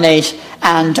to dominate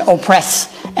and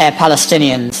oppress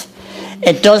Palestinians.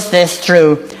 It does this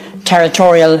through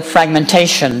territorial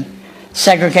fragmentation,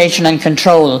 segregation and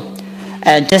control,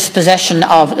 dispossession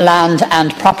of land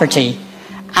and property,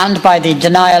 and by the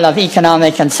denial of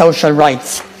economic and social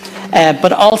rights,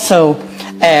 but also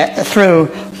through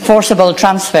forcible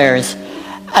transfers,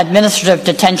 administrative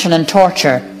detention and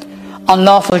torture,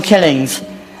 unlawful killings,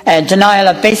 denial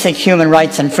of basic human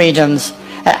rights and freedoms,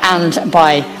 and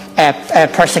by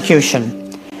persecution.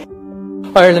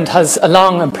 Ireland has a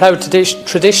long and proud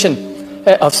tradition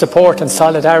of support and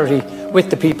solidarity with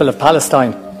the people of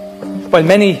Palestine. While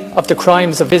many of the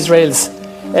crimes of Israel's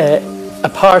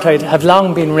apartheid have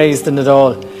long been raised in it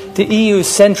all, the EU's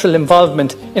central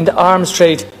involvement in the arms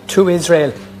trade to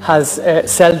Israel has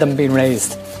seldom been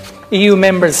raised. EU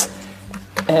members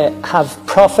have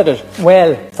profited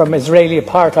well from Israeli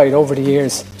apartheid over the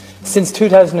years. Since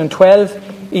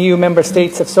 2012, EU member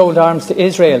states have sold arms to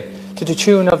Israel to the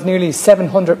tune of nearly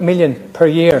 700 million per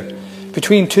year.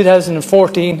 Between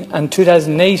 2014 and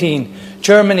 2018,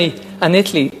 Germany and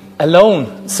Italy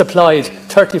alone supplied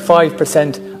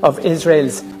 35% of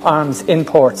Israel's arms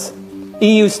imports.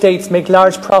 EU states make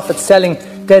large profits selling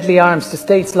deadly arms to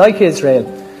states like Israel,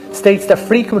 states that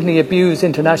frequently abuse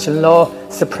international law,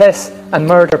 suppress and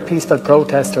murder peaceful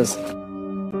protesters.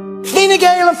 Fine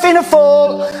Gael and Fianna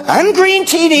Fáil and Green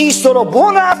TD stood up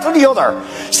one after the other,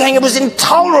 saying it was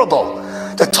intolerable.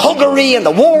 The thuggery and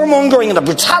the warmongering and the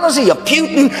brutality of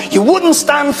Putin, you wouldn't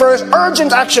stand for it.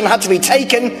 Urgent action had to be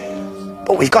taken.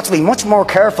 But we've got to be much more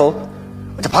careful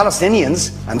with the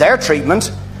Palestinians and their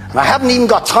treatment. And I haven't even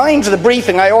got time to the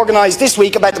briefing I organised this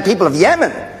week about the people of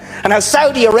Yemen and how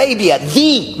Saudi Arabia,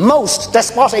 the most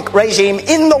despotic regime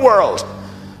in the world,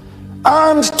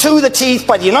 armed to the teeth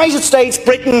by the United States,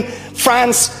 Britain,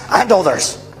 France and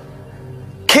others,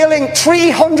 killing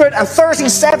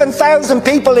 337,000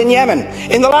 people in Yemen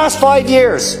in the last 5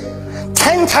 years,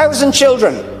 10,000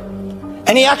 children.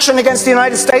 Any action against the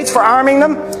United States for arming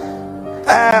them?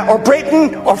 Or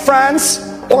Britain, or France,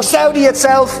 or Saudi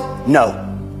itself? No.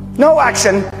 No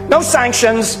action, no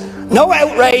sanctions, no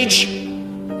outrage.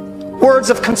 Words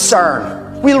of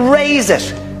concern. We'll raise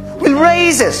it. We'll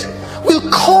raise it. We'll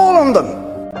call on them.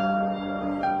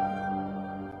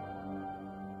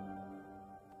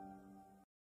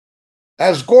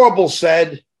 As Goebbels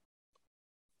said,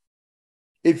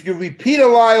 if you repeat a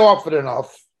lie often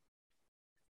enough,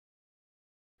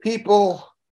 people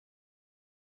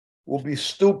will be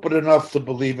stupid enough to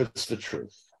believe it's the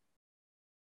truth.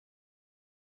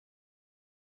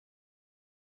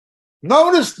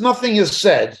 Notice nothing is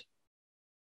said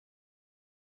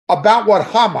about what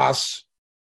Hamas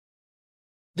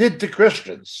did to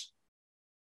Christians.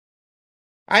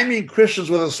 I mean Christians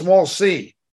with a small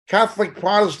c. Catholic,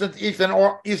 Protestant, Eastern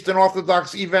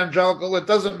Orthodox, Evangelical, it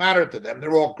doesn't matter to them.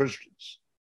 They're all Christians.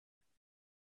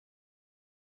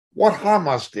 What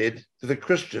Hamas did to the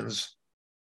Christians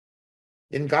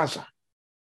in Gaza.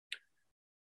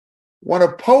 When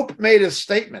a pope made a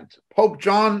statement, Pope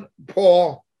John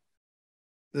Paul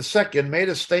II made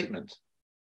a statement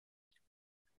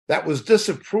that was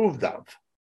disapproved of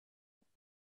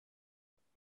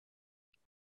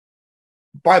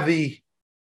by the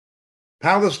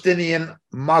Palestinian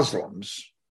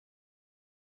Muslims,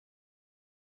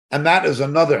 and that is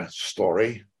another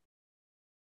story.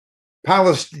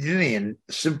 Palestinian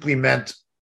simply meant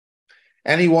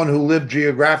anyone who lived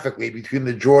geographically between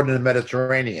the Jordan and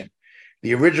Mediterranean.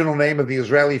 The original name of the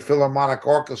Israeli Philharmonic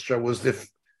Orchestra was the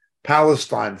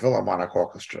Palestine Philharmonic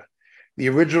Orchestra. The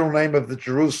original name of the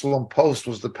Jerusalem Post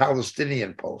was the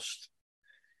Palestinian Post.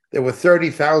 There were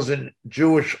 30,000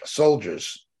 Jewish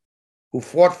soldiers who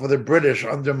fought for the British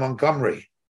under Montgomery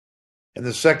in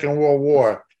the Second World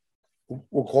War, who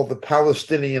were called the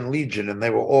Palestinian Legion, and they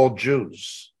were all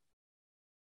Jews.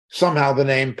 Somehow the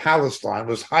name Palestine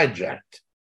was hijacked.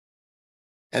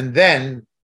 And then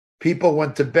people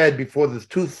went to bed before the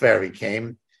Tooth Fairy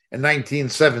came in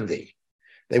 1970.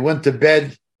 They went to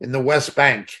bed in the West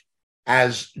Bank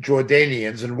as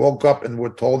Jordanians and woke up and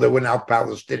were told they were now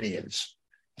Palestinians.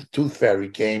 The Tooth Fairy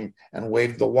came and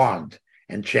waved the wand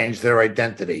and changed their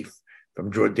identity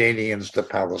from Jordanians to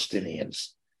Palestinians.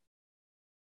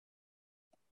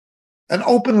 An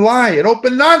open lie, an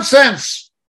open nonsense,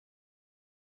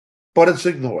 but it's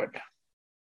ignored.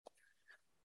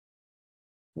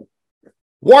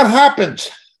 What happened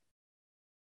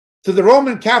to the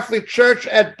Roman Catholic Church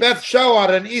at Beth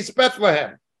She'ar in East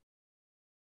Bethlehem?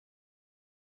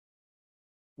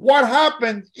 What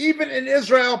happened even in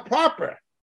Israel proper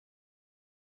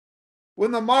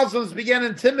when the Muslims began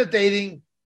intimidating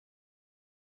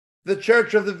the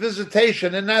Church of the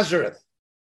Visitation in Nazareth,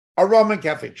 a Roman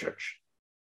Catholic church?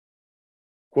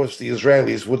 Of course, the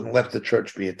Israelis wouldn't let the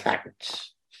church be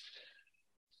attacked.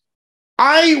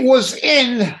 I was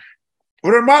in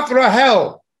Ramat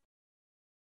Rahel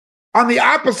on the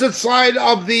opposite side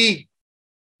of the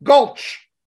gulch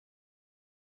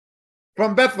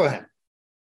from Bethlehem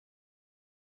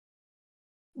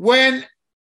when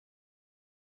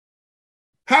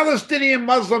Palestinian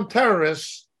Muslim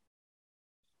terrorists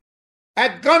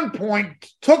at gunpoint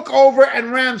took over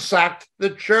and ransacked the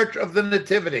Church of the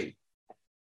Nativity.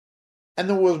 And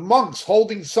there was monks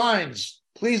holding signs,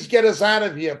 "Please get us out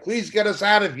of here, please get us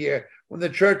out of here," when the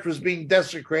church was being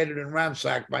desecrated and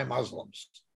ransacked by Muslims.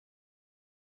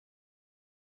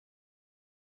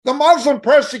 The Muslim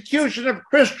persecution of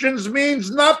Christians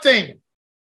means nothing.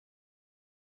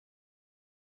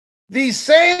 These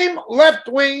same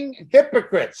left-wing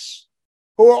hypocrites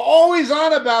who are always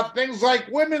on about things like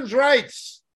women's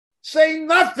rights say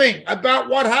nothing about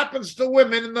what happens to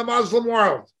women in the Muslim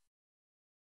world.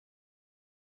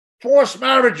 Forced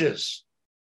marriages.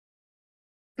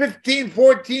 15,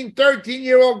 14,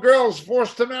 13-year-old girls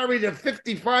forced to marry their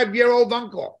 55-year-old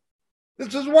uncle.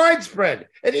 This is widespread.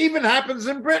 It even happens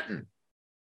in Britain.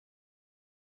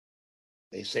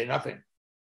 They say nothing.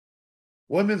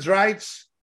 Women's rights,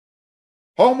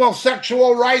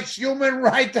 homosexual rights, human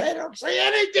rights, they don't say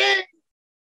anything.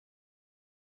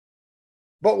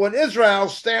 But when Israel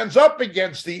stands up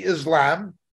against the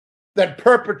Islam that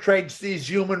perpetrates these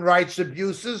human rights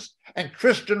abuses and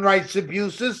Christian rights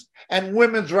abuses and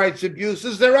women's rights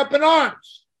abuses, they're up in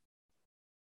arms.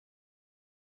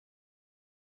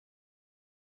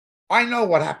 I know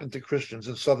what happened to Christians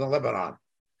in southern Lebanon.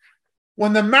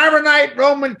 When the Maronite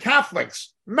Roman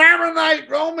Catholics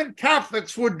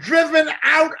were driven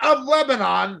out of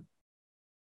Lebanon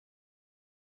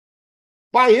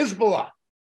by Hezbollah,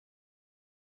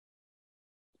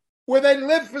 where they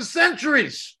lived for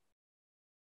centuries.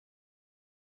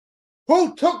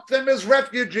 Who took them as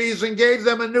refugees and gave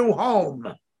them a new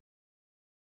home,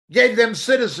 gave them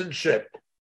citizenship?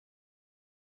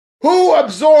 Who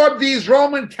absorbed these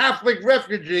Roman Catholic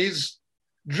refugees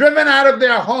driven out of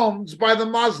their homes by the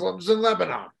Muslims in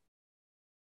Lebanon?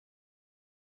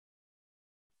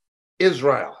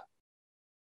 Israel.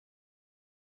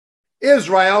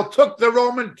 Israel took the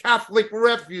Roman Catholic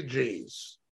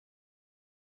refugees.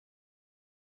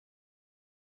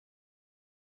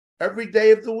 Every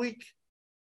day of the week.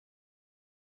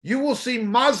 you will see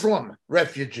Muslim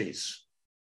refugees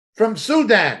from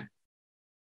Sudan,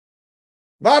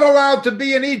 not allowed to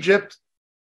be in Egypt,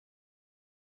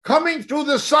 coming through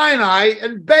the Sinai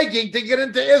and begging to get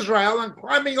into Israel and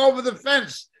climbing over the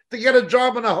fence to get a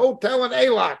job in a hotel in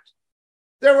Eilat.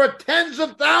 There were tens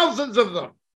of thousands of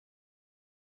them.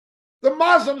 The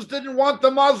Muslims didn't want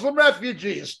the Muslim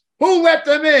refugees. Who let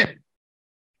them in?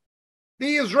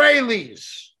 The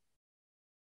Israelis.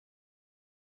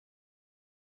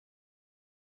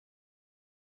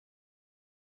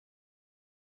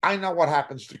 I know what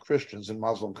happens to Christians in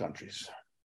Muslim countries,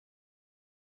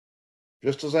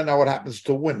 just as I know what happens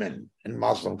to women in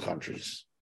Muslim countries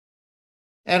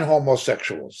and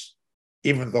homosexuals,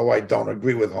 even though I don't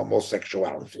agree with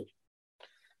homosexuality.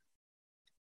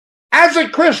 As a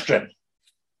Christian,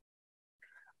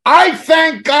 I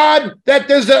thank God that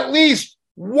there's at least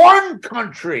one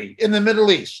country in the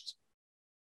Middle East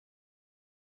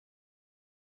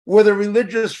where the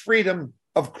religious freedom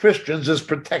of Christians is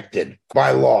protected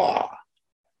by law,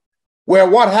 where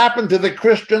what happened to the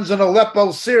Christians in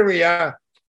Aleppo, Syria,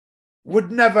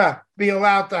 would never be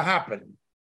allowed to happen,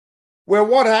 where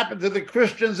what happened to the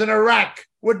Christians in Iraq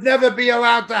would never be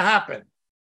allowed to happen,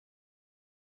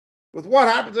 with what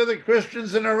happened to the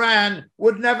Christians in Iran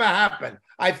would never happen.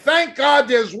 I thank God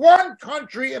there's one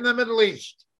country in the Middle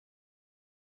East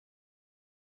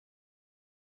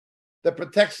that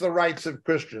protects the rights of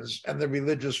Christians and the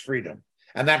religious freedom.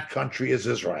 And that country is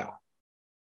Israel.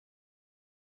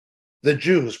 The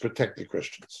Jews protect the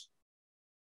Christians.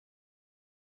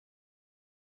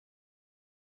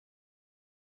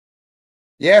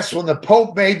 Yes, when the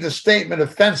Pope made the statement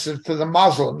offensive to the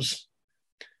Muslims,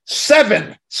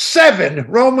 seven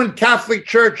Roman Catholic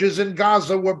churches in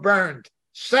Gaza were burned.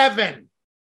 7.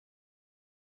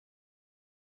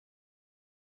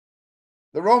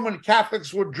 The Roman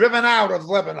Catholics were driven out of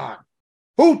Lebanon.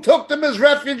 Who took them as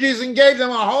refugees and gave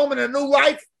them a home and a new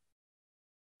life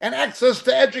and access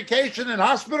to education and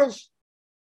hospitals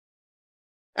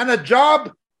and a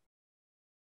job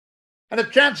and a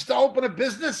chance to open a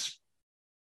business?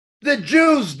 The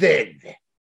Jews did.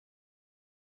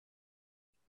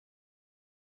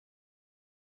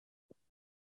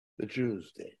 The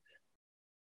Jews did.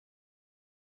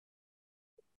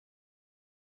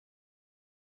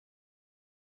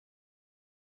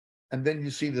 And then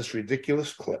you see this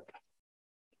ridiculous clip.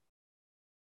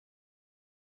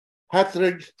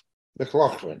 Patrick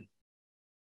McLaughlin.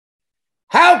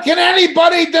 How can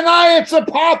anybody deny it's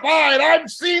apartheid? I've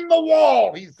seen the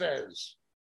wall, he says.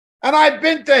 And I've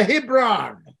been to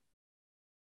Hebron.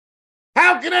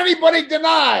 How can anybody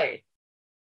deny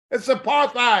it's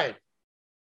apartheid?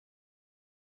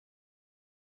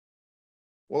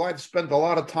 Well, I've spent a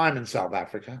lot of time in South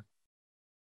Africa.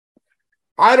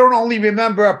 I don't only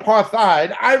remember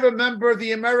apartheid, I remember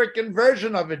the American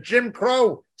version of it, Jim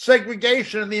Crow,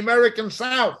 segregation in the American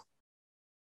South.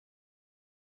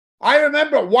 I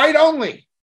remember white only.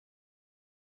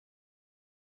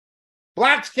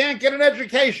 Blacks can't get an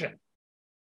education.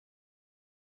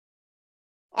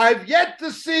 I've yet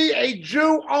to see a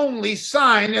Jew-only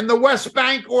sign in the West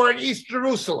Bank or in East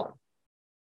Jerusalem.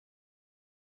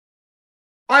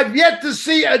 I've yet to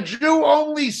see a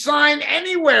Jew-only sign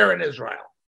anywhere in Israel.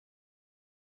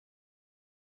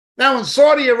 Now, in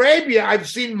Saudi Arabia, I've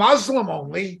seen Muslim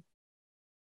only,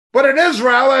 but in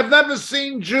Israel, I've never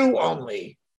seen Jew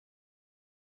only.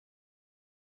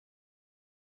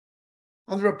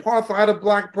 Under apartheid, a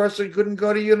black person couldn't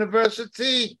go to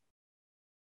university.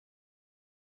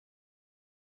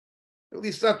 At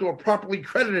least not to a properly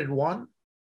credited one.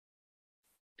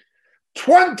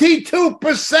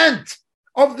 22%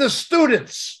 of the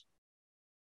students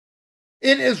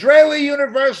in Israeli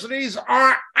universities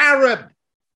are Arab.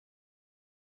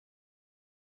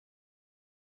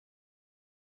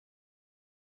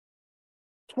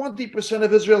 20%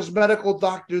 of Israel's medical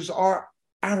doctors are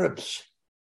Arabs.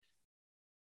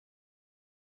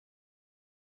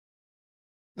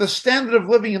 The standard of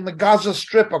living in the Gaza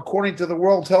Strip, according to the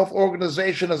World Health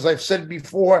Organization, as I've said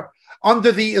before,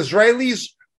 under the Israelis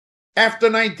after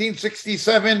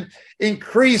 1967,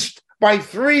 increased by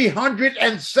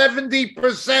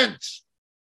 370%.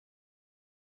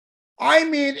 I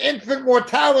mean infant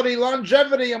mortality,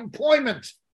 longevity,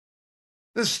 employment.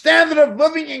 The standard of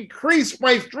living increased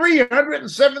by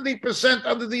 370%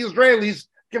 under the Israelis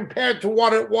compared to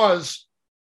what it was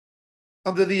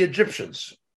under the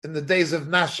Egyptians in the days of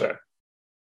Nasser.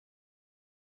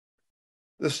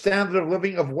 The standard of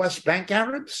living of West Bank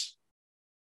Arabs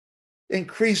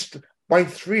increased by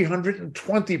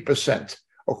 320%,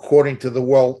 according to the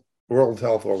World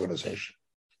Health Organization.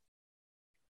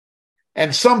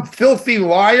 and some filthy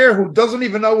liar who doesn't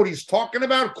even know what he's talking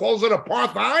about calls it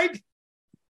apartheid?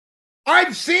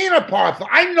 I've seen apartheid.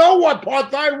 I know what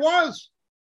apartheid was.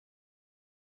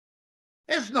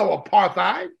 There's no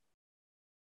apartheid.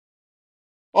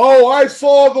 Oh, I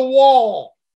saw the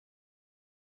wall.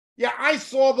 Yeah, I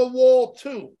saw the wall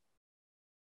too.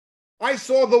 I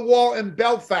saw the wall in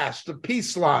Belfast, the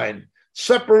peace line,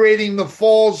 separating the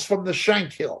falls from the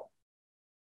Shankill.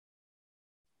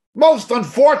 Most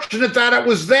unfortunate that it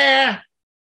was there,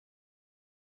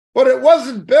 but it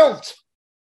wasn't built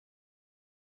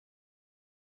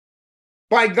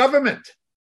by government.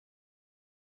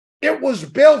 It was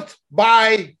built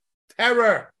by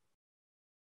terror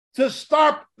to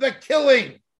stop the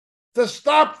killing, to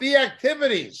stop the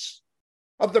activities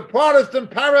of the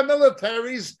Protestant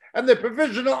paramilitaries and the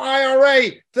provisional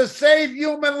IRA, to save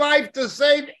human life, to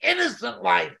save innocent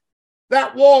life.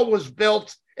 That wall was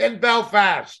built in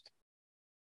Belfast.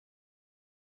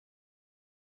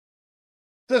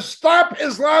 To stop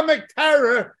Islamic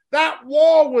terror, that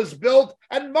wall was built,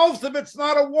 and most of it's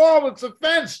not a wall, it's a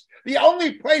fence. The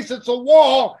only place it's a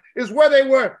wall is where they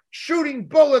were shooting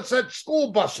bullets at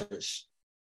school buses.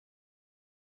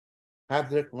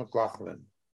 Patrick McLaughlin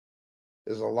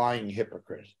is a lying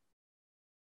hypocrite.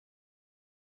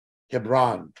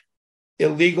 Hebron,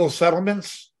 illegal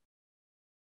settlements.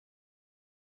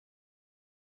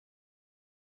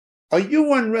 A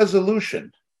UN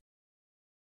resolution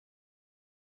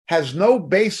has no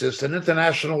basis in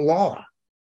international law.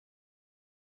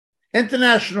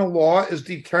 International law is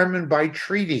determined by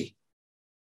treaty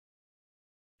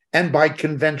and by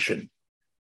convention.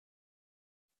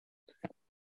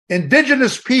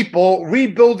 Indigenous people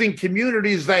rebuilding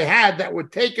communities they had that were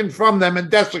taken from them and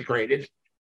desecrated,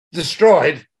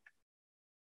 destroyed,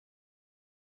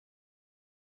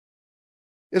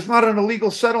 is not an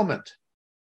illegal settlement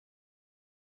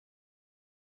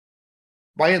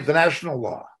by international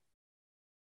law.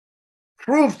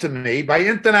 Prove to me by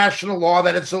international law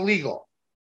that it's illegal.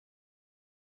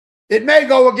 It may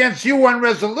go against UN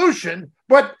resolution,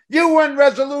 but UN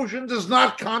resolution does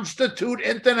not constitute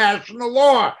international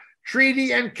law.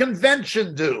 Treaty and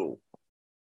convention do.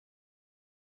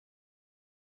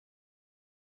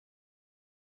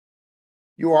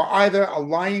 You are either a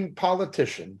lying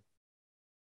politician,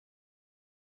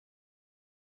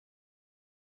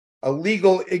 a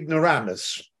legal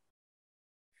ignoramus,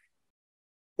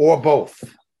 or both.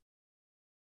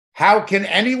 How can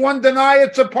anyone deny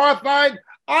it's apartheid?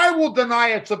 I will deny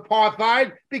it's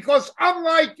apartheid because,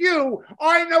 unlike you,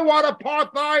 I know what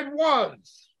apartheid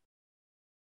was.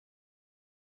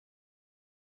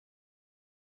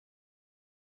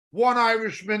 One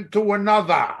Irishman to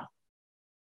another.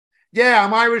 Yeah,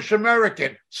 I'm Irish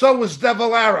American. So was De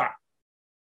Valera.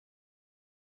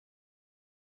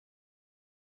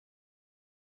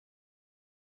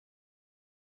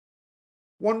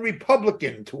 One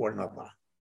Republican to another.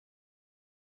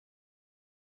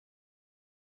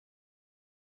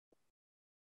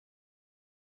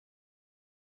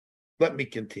 Let me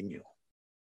continue.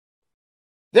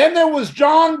 Then there was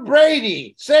John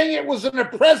Brady saying it was an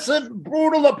oppressive,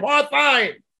 brutal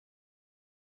apartheid.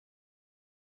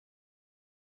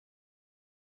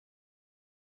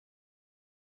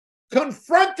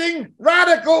 Confronting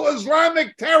radical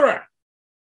Islamic terror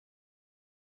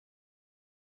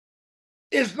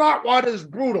is not what is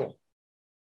brutal,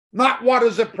 not what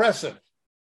is oppressive.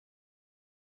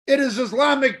 It is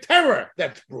Islamic terror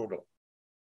that's brutal.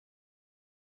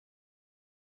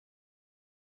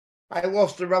 I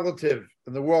lost a relative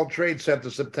in the World Trade Center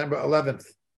September 11th,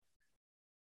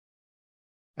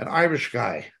 an Irish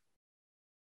guy.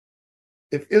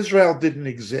 If Israel didn't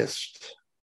exist,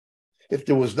 if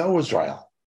there was no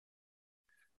Israel,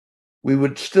 we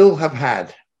would still have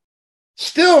had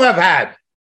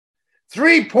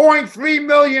 3.3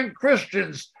 million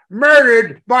Christians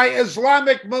murdered by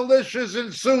Islamic militias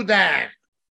in Sudan.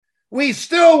 We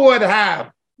still would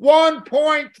have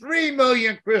 1.3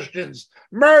 million Christians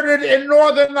murdered in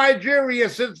northern Nigeria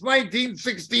since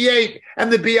 1968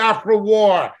 and the Biafra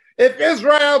War. If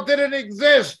Israel didn't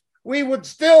exist, we would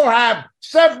still have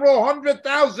several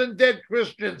 100,000 dead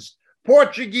Christians,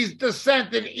 Portuguese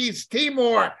descent in East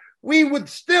Timor. We would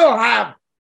still have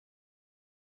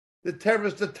the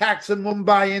terrorist attacks in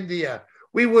Mumbai, India.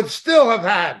 We would still have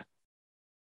had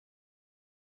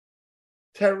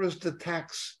terrorist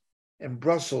attacks in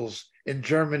Brussels, in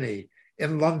Germany,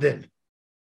 in London.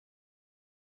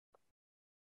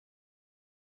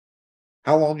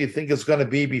 How long do you think it's going to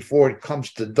be before it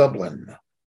comes to Dublin?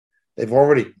 They've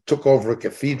already took over a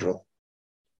cathedral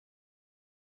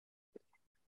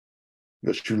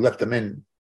because you let them in.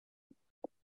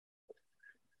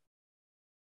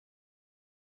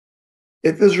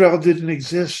 If Israel didn't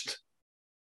exist,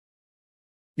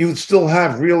 you would still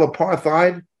have real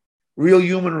apartheid, real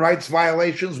human rights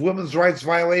violations, women's rights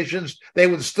violations. They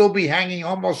would still be hanging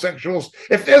homosexuals.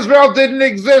 If Israel didn't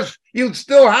exist, you'd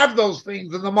still have those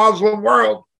things in the Muslim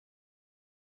world.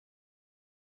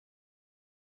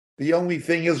 The only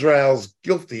thing Israel's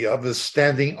guilty of is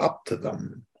standing up to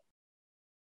them.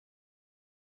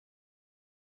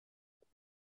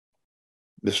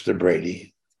 Mr.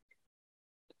 Brady.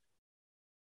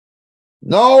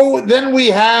 No, then we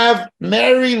have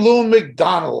Mary Lou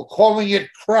McDonald calling it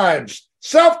crimes.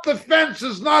 Self-defense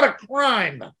is not a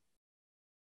crime.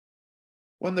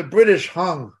 When the British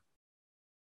hung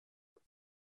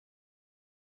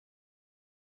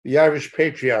the Irish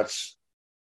Patriots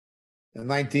in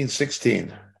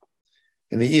 1916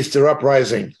 in the Easter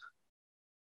Uprising,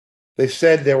 they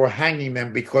said they were hanging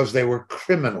them because they were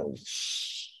criminals.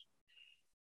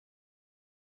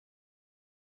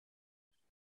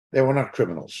 They were not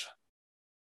criminals.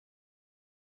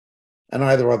 And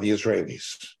neither are the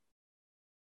Israelis.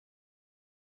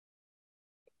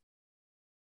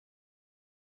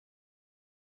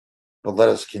 But let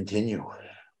us continue.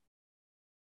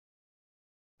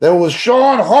 There was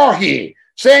Sean Hawkey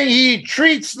saying he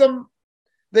treats them,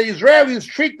 the Israelis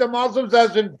treat the Muslims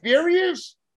as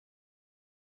inferiors.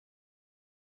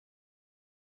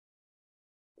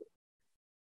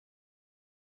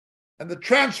 And the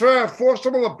transfer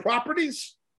forcible of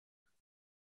properties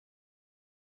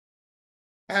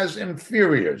as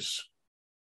inferiors.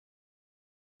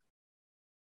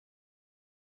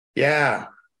 Yeah.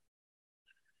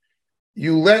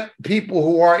 You let people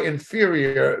who are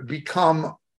inferior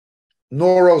become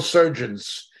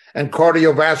neurosurgeons and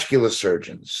cardiovascular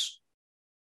surgeons.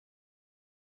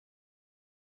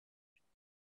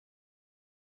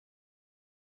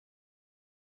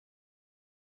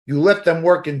 You let them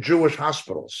work in Jewish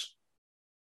hospitals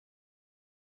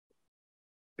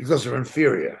because they're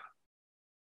inferior.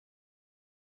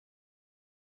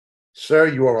 Sir,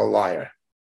 you are a liar.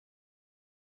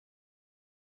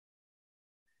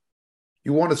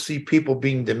 You want to see people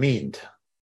being demeaned?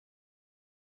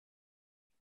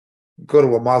 Go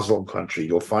to a Muslim country,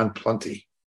 you'll find plenty.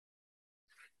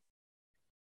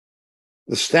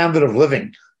 The standard of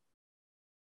living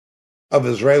of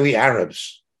Israeli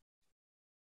Arabs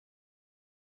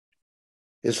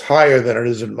is higher than it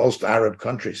is in most Arab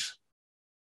countries.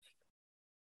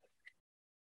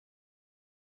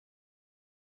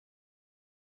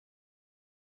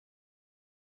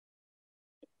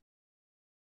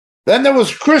 Then there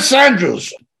was Chris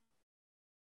Andrews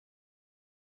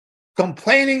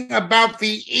complaining about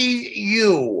the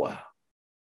EU.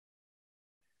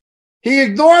 He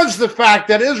ignores the fact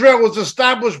that Israel was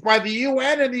established by the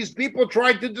UN and these people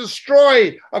tried to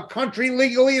destroy a country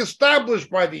legally established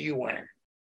by the UN.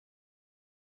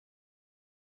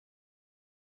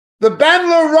 The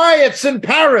Banlieue riots in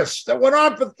Paris that went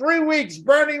on for 3 weeks,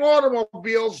 burning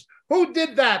automobiles. Who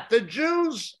did that? The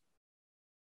Jews?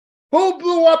 Who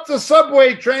blew up the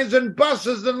subway trains and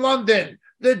buses in London?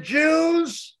 The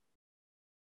Jews?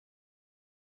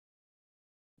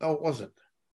 No, it wasn't.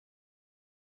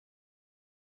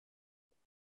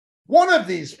 One of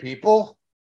these people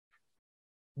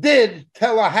did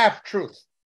tell a half-truth.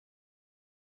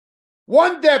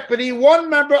 One deputy,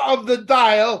 one member of the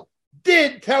Dial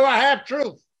did tell a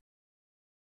half-truth.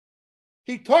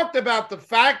 He talked about the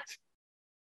fact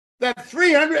that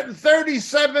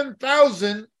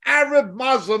 337,000 Arab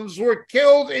Muslims were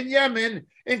killed in Yemen,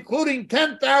 including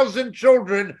 10,000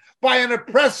 children, by an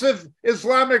oppressive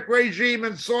Islamic regime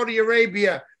in Saudi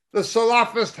Arabia, the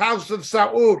Salafist House of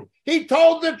Saud. He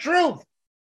told the truth.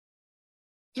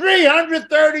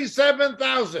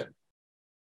 337,000.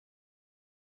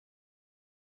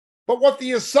 But what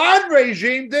the Assad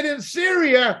regime did in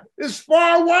Syria is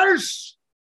far worse.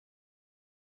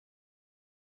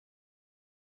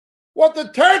 What the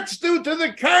Turks do to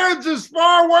the Kurds is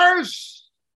far worse.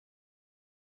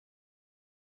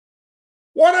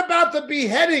 What about the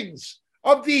beheadings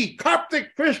of the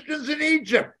Coptic Christians in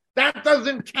Egypt? That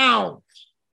doesn't count.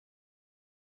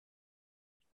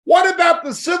 What about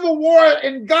the civil war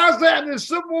in Gaza and the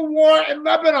civil war in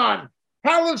Lebanon?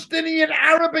 Palestinian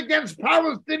Arab against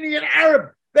Palestinian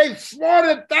Arab. They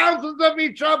slaughtered thousands of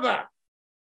each other.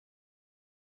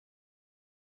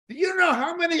 Do you know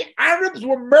how many Arabs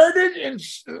were murdered in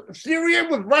Syria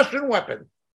with Russian weapons?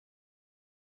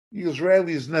 The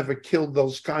Israelis never killed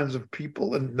those kinds of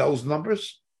people in those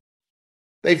numbers.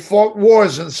 They fought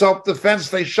wars in self-defense.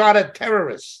 They shot at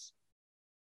terrorists.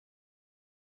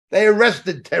 They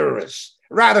arrested terrorists,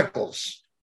 radicals.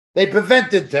 They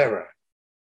prevented terror.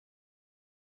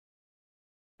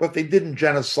 but they didn't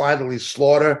genocidally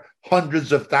slaughter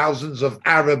hundreds of thousands of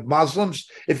Arab Muslims.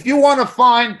 If you want to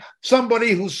find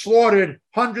somebody who slaughtered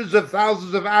hundreds of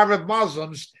thousands of Arab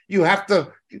Muslims, you have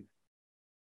to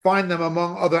find them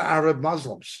among other Arab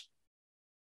Muslims.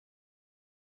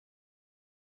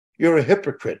 You're a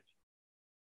hypocrite,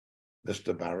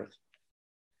 Mr. Barrett.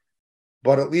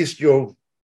 But at least you'll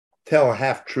tell a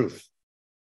half-truth.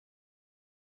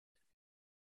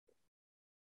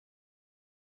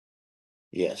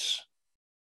 Yes.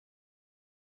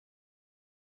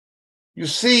 You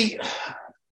see,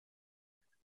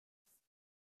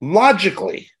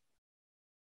 logically,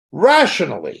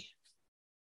 rationally,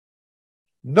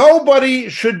 nobody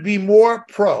should be more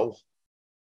pro-Zionist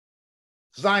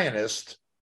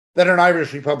than an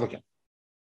Irish Republican.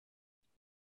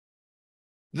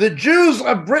 The Jews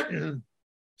of Britain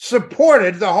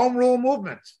supported the Home Rule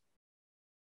movement.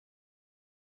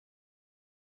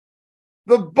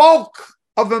 The bulk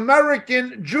of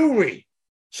American Jewry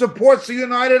supports the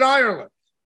United Ireland.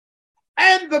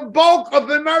 And the bulk of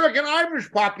the American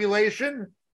Irish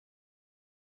population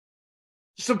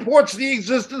supports the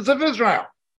existence of Israel.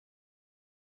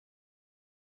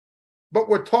 But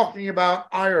we're talking about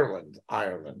Ireland.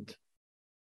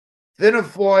 Fianna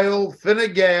Fáil,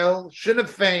 Fine Gael, Sinn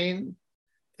Féin,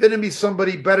 finna be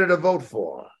somebody better to vote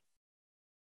for.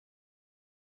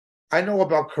 I know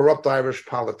about corrupt Irish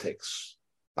politics.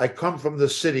 I come from the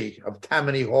city of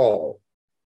Tammany Hall,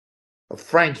 of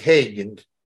Frank Hague in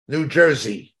New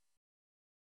Jersey,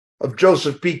 of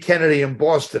Joseph P. Kennedy in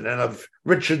Boston, and of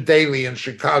Richard Daley in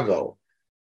Chicago.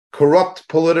 Corrupt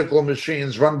political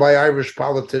machines run by Irish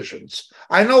politicians.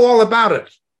 I know all about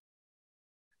it.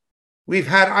 We've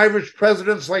had Irish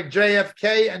presidents like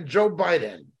JFK and Joe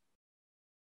Biden.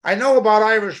 I know about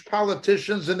Irish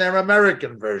politicians in their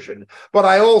American version, but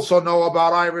I also know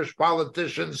about Irish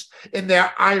politicians in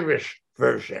their Irish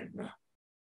version.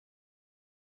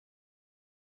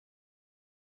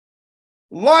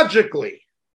 Logically,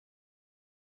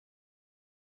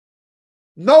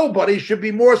 nobody should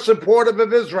be more supportive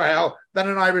of Israel than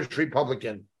an Irish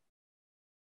Republican.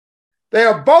 They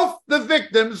are both the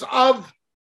victims of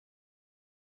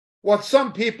what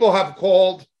some people have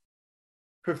called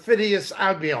perfidious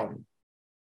Albion.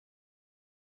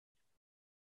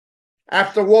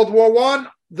 After World War I,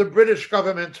 the British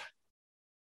government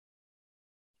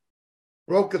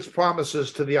broke its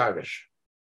promises to the Irish.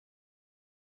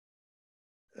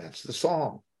 That's the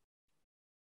song.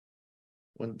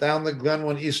 Went down the glen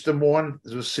one Easter morn,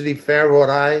 there was city fair, rode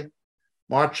I,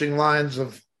 marching lines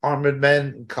of armored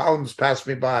men, and columns passed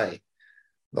me by.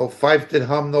 No fife did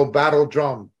hum, no battle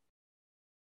drum.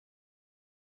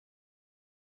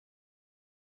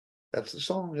 That's the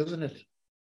song, isn't it?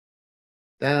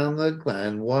 Down the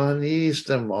glen one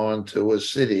Easter morn to a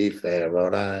city fair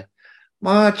rode I,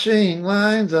 marching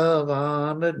lines of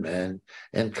armored men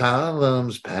and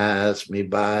columns passed me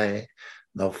by.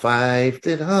 No fife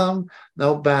did hum,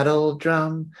 no battle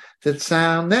drum did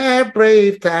sound their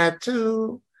brave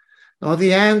tattoo, nor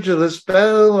the Angelus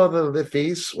bell or the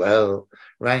Liffey swell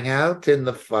rang out in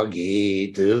the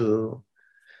foggy dew.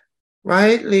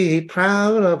 Rightly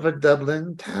proud of a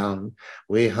Dublin town,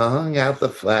 we hung out the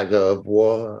flag of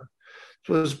war.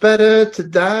 'Twas better to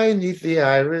die 'neath the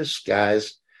Irish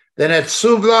skies than at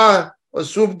Suvla or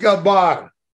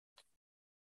Suvgabar.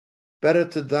 Better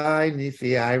to die 'neath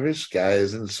the Irish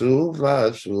skies than Suvla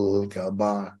or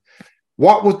Suvgabar.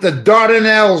 What with the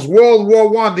Dardanelles, World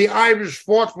War I, the Irish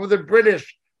fought for the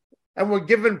British and were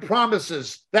given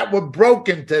promises that were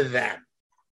broken to them.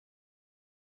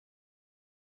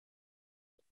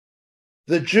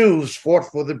 The Jews fought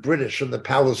for the British and the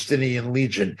Palestinian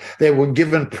Legion. They were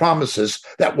given promises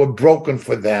that were broken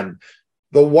for them.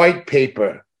 The white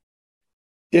paper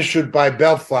issued by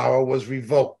Bellflower was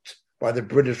revoked by the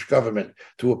British government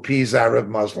to appease Arab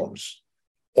Muslims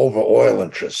over oil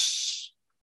interests.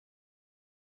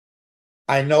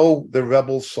 I know the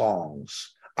rebel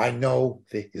songs. I know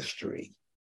the history.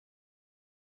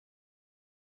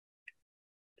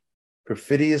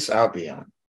 Perfidious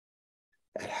Albion.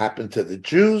 It happened to the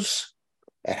Jews.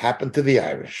 It happened to the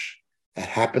Irish. It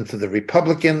happened to the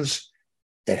Republicans.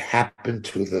 It happened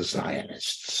to the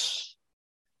Zionists.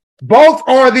 Both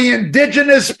are the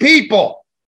indigenous people.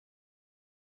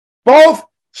 Both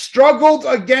struggled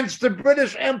against the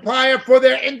British Empire for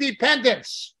their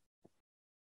independence.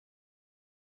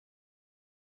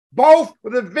 Both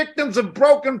were the victims of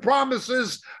broken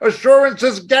promises,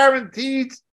 assurances,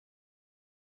 guaranteed,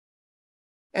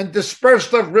 and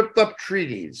dispersed of ripped up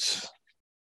treaties.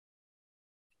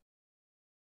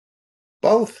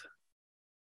 Both.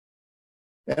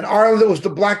 In Ireland, it was the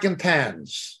Black and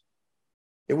Tans.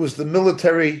 It was the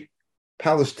military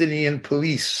Palestinian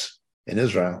police in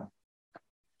Israel.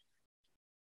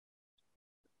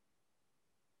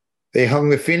 They hung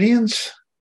the Fenians,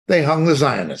 they hung the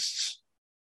Zionists.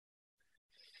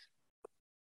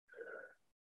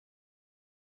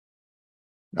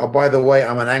 Now, by the way,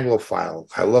 I'm an Anglophile.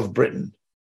 I love Britain.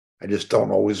 I just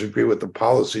don't always agree with the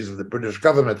policies of the British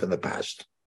government in the past.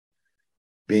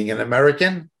 Being an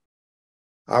American,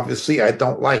 obviously, I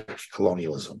don't like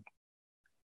colonialism.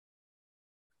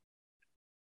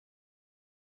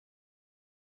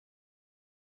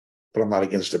 But I'm not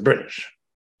against the British.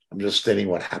 I'm just stating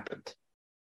what happened.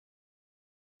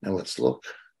 Now let's look.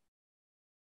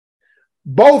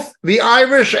 Both the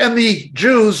Irish and the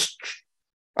Jews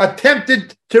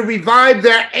attempted to revive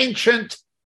their ancient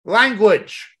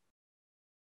language.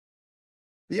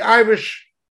 The Irish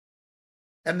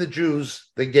and the Jews,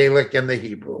 the Gaelic and the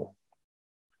Hebrew.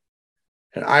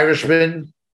 An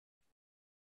Irishman,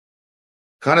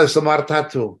 Kana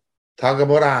Samartatu,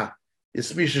 Tagamora,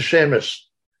 Ismisha Shemesh,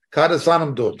 Kada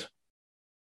Sanamdud,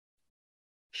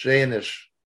 Sheinish.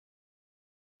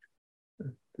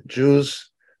 The Jews,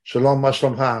 Shalom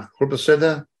Mashlomha,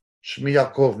 Krubaseda, Shmi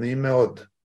Yaakov, Nimeod.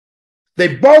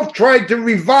 They both tried to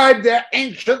revive their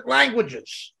ancient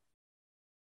languages.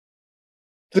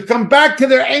 To come back to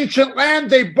their ancient land,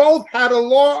 they both had a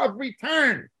law of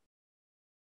return.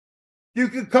 You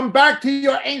can come back to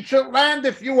your ancient land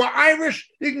if you were Irish.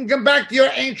 You can come back to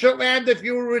your ancient land if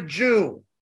you were a Jew.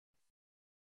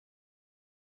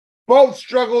 Both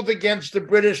struggled against the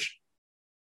British.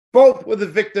 Both were the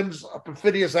victims of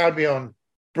perfidious Albion,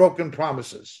 broken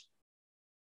promises.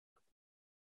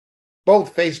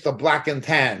 Both faced a black and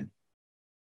tan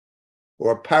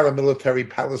or a paramilitary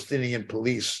Palestinian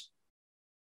police.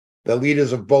 The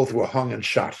leaders of both were hung and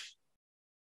shot.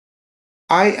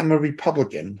 I am a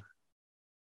Republican.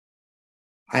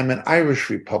 I'm an Irish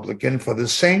Republican for the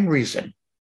same reason.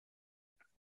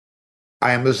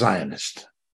 I am a Zionist.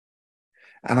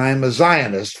 And I am a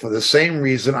Zionist for the same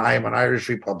reason I am an Irish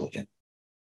Republican.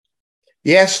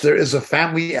 Yes, there is a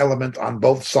family element on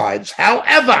both sides.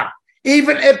 However,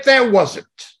 even if there wasn't,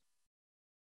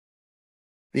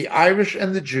 the Irish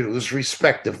and the Jews,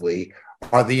 respectively,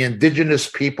 are the indigenous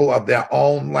people of their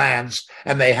own lands,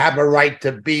 and they have a right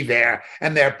to be there,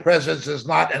 and their presence is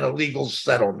not an illegal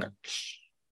settlement.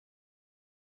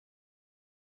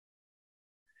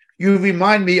 You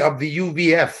remind me of the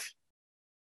UVF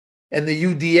and the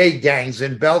UDA gangs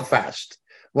in Belfast.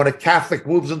 When a Catholic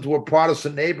moves into a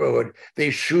Protestant neighborhood,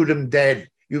 they shoot him dead.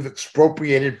 You've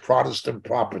expropriated Protestant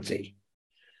property.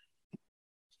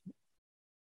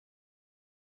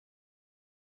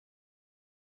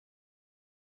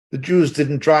 The Jews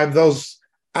didn't drive those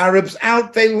Arabs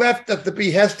out. They left at the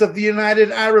behest of the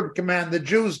United Arab Command. The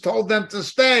Jews told them to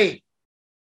stay.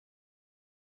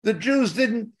 The Jews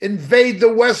didn't invade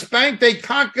the West Bank. They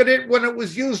conquered it when it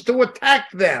was used to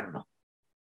attack them.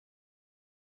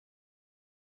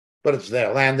 But it's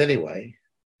their land anyway,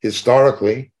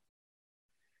 historically.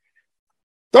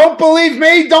 Don't believe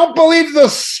me. Don't believe the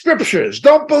scriptures.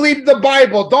 Don't believe the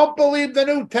Bible. Don't believe the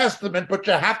New Testament, but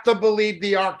you have to believe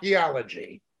the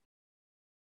archaeology.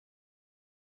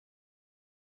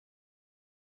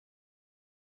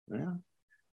 Yeah.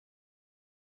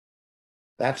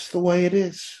 That's the way it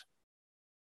is.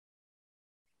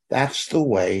 That's the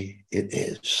way it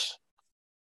is.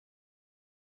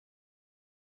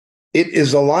 It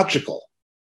is illogical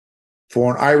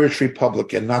for an Irish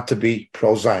Republican not to be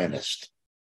pro-Zionist.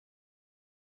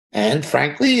 And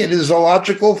frankly, it is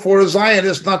illogical for a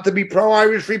Zionist not to be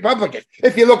pro-Irish Republican,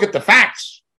 if you look at the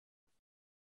facts.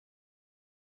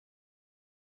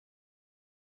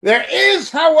 There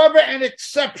is, however, an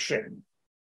exception.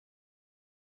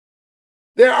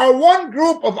 There are one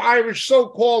group of Irish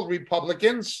so-called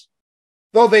Republicans,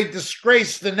 though they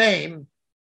disgrace the name,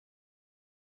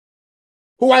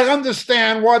 who I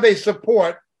understand why they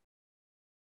support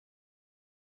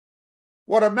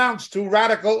what amounts to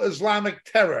radical Islamic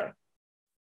terror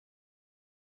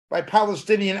by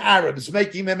Palestinian Arabs,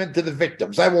 making them into the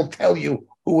victims. I will tell you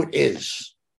who it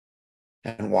is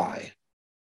and why.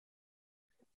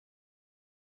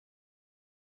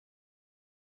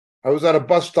 I was at a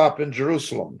bus stop in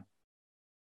Jerusalem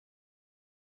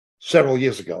several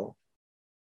years ago.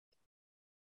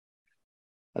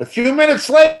 And a few minutes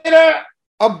later,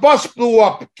 a bus blew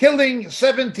up, killing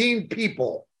 17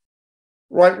 people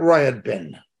right where I had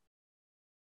been.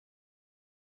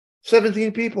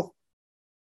 17 people.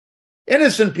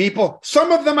 Innocent people,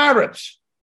 some of them Arabs,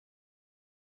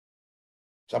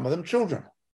 some of them children.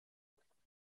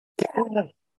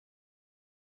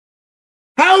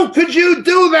 How could you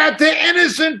do that to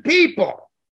innocent people?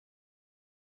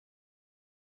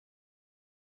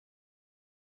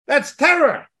 That's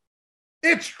terror.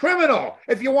 It's criminal.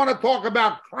 If you want to talk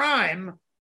about crime,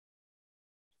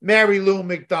 Mary Lou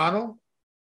McDonald,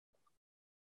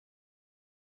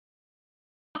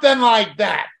 something like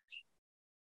that.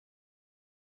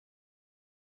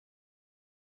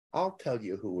 I'll tell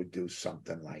you who would do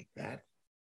something like that.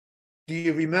 Do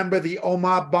you remember the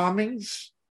Omagh bombings?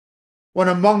 When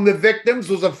among the victims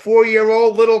was a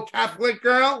 4-year-old little Catholic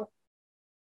girl?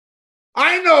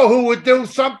 I know who would do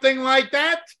something like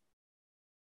that.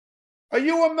 Are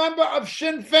you a member of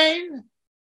Sinn Féin?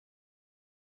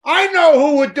 I know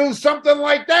who would do something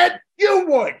like that. You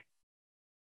would.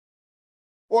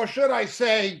 Or should I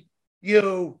say,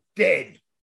 you did.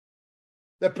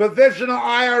 The Provisional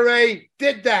IRA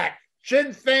did that. Sinn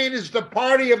Féin is the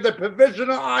party of the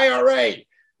Provisional IRA.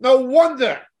 No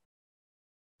wonder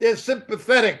they're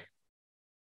sympathetic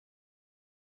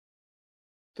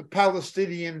to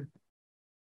Palestinian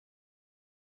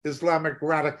Islamic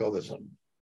radicalism.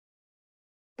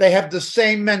 They have the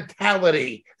same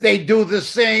mentality. They do the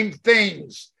same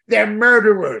things. They're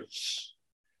murderers.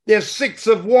 They're 6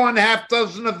 of one, half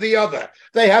dozen of the other.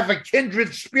 They have a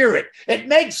kindred spirit. It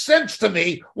makes sense to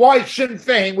me why Sinn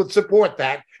Féin would support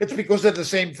that. It's because they're the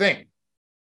same thing.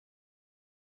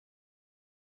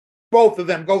 Both of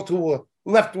them go to a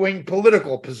left-wing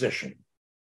political position,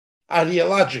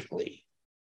 ideologically.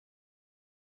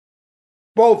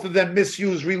 Both of them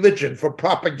misuse religion for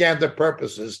propaganda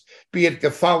purposes, be it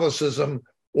Catholicism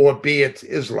or be it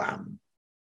Islam.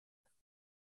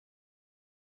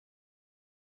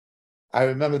 I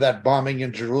remember that bombing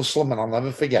in Jerusalem, and I'll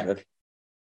never forget it.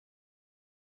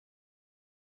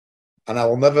 And I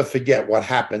will never forget what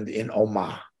happened in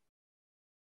Omagh.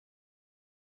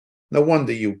 No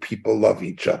wonder you people love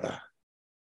each other.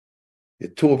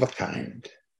 You're two of a kind.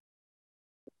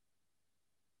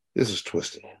 This is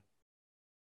twisted.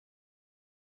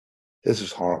 This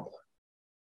is horrible.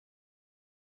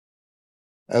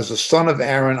 As a son of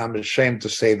Aaron, I'm ashamed to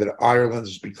say that Ireland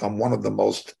has become one of the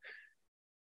most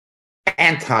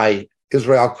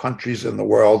anti-Israel countries in the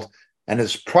world, and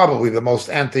is probably the most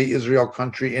anti-Israel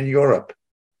country in Europe.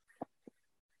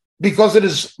 Because it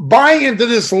is buying into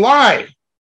this lie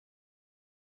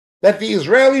that the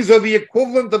Israelis are the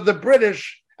equivalent of the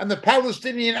British and the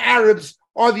Palestinian Arabs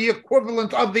are the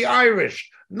equivalent of the Irish.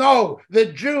 No, the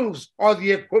Jews are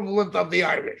the equivalent of the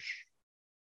Irish.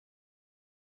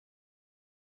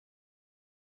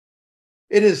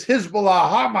 It is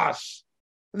Hezbollah, Hamas,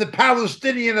 and the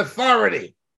Palestinian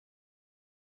Authority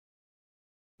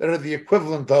that are the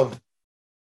equivalent of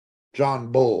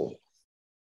John Bull.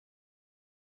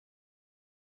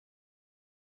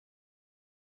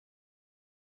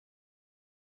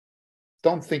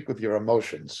 Don't think with your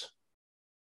emotions.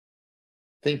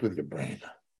 Think with your brain.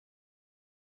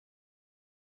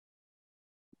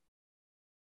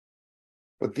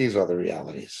 But these are the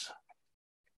realities.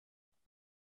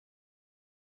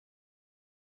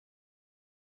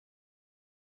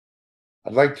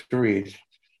 I'd like to read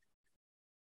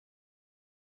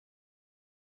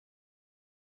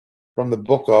from the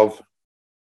book of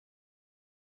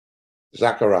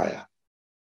Zechariah.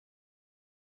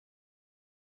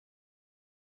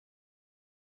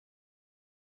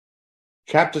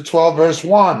 Chapter 12, verse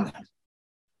 1.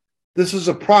 This is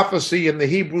a prophecy in the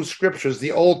Hebrew Scriptures,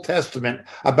 the Old Testament,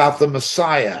 about the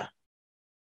Messiah.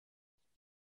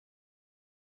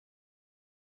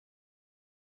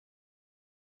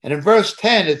 And in verse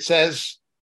 10, it says,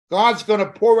 God's going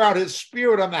to pour out his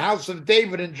spirit on the house of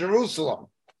David in Jerusalem,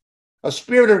 a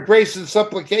spirit of grace and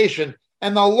supplication,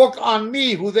 and they'll look on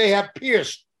me who they have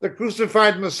pierced, the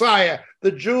crucified Messiah.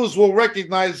 The Jews will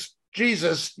recognize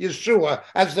Jesus, Yeshua,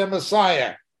 as their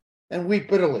Messiah and weep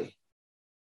bitterly.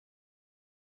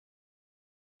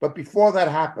 But before that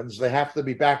happens, they have to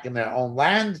be back in their own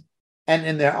land and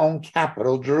in their own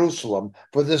capital, Jerusalem,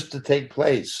 for this to take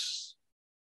place.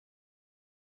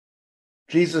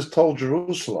 Jesus told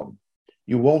Jerusalem,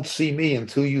 you won't see me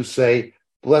until you say,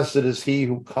 blessed is he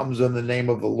who comes in the name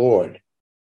of the Lord.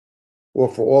 Or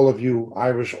for all of you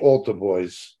Irish altar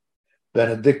boys,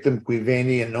 benedictum qui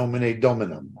veni in nomine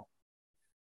Dominum.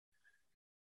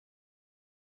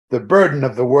 The burden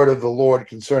of the word of the Lord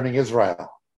concerning Israel.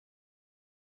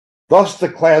 Thus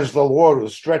declares the Lord, who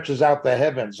stretches out the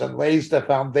heavens and lays the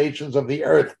foundations of the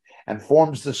earth and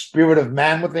forms the spirit of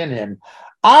man within him.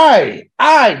 I,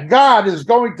 God, is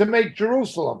going to make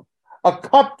Jerusalem a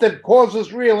cup that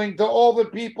causes reeling to all the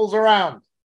peoples around.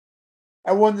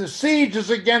 And when the siege is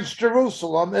against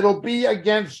Jerusalem, it'll be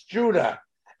against Judah.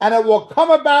 And it will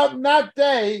come about in that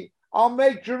day, I'll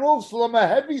make Jerusalem a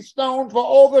heavy stone for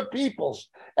all the peoples,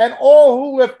 and all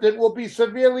who lift it will be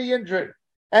severely injured.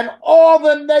 and all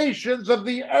the nations of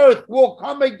the earth will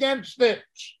come against it.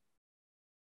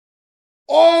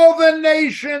 All the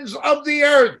nations of the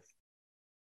earth.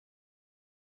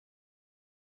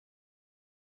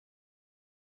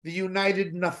 The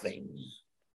United Nothing.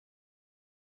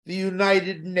 The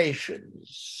United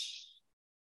Nations.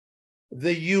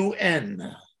 The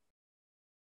UN.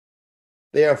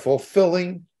 They are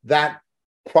fulfilling that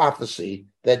prophecy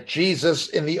that Jesus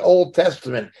in the Old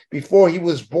Testament, before he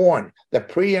was born, the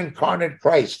pre-incarnate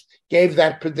Christ, gave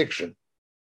that prediction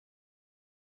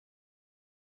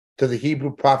to the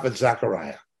Hebrew prophet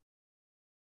Zechariah.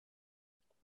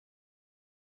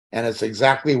 And it's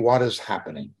exactly what is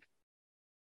happening.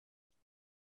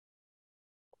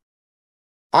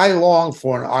 I long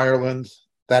for an Ireland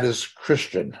that is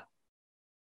Christian.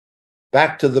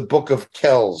 Back to the Book of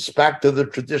Kells, back to the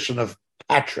tradition of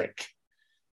Patrick.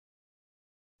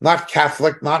 Not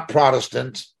Catholic, not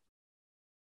Protestant,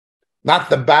 not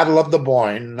the Battle of the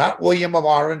Boyne, not William of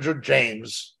Orange or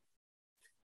James,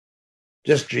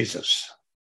 just Jesus.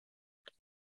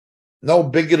 No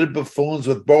bigoted buffoons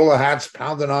with bowler hats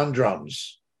pounding on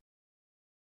drums.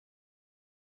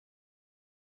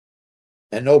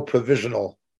 And no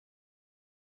provisional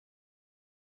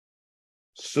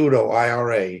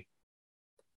pseudo-IRA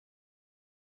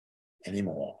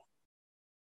anymore.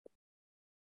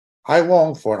 I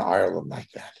long for an Ireland like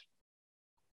that.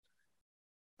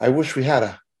 I wish we had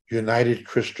a united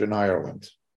Christian Ireland.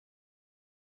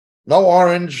 No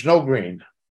orange, no green.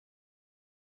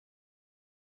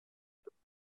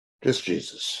 Just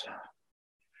Jesus.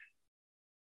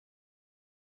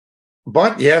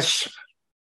 But yes,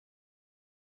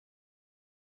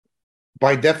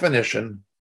 by definition,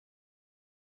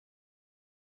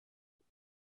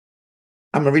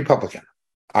 I'm a Republican,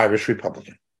 Irish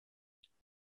Republican.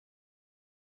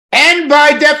 And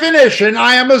by definition,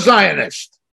 I am a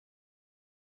Zionist.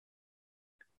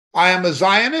 I am a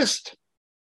Zionist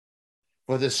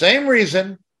for the same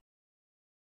reason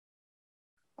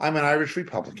I'm an Irish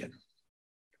Republican.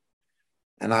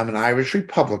 And I'm an Irish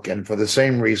Republican for the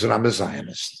same reason I'm a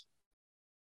Zionist.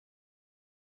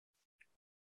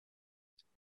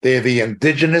 They're the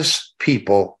indigenous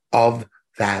people of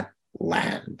that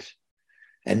land.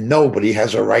 And nobody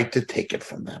has a right to take it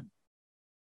from them.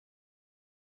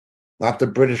 Not the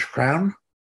British Crown,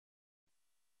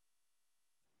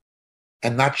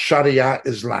 and not Sharia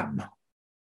Islam.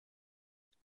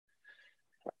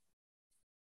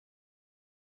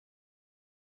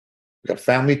 We've got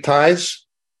family ties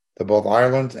to both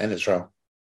Ireland and Israel.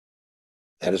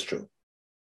 That is true.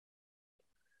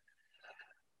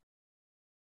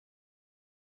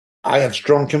 I have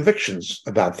strong convictions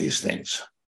about these things.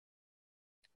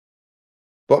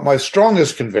 But my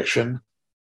strongest conviction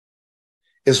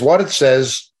is what it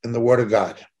says in the Word of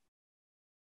God.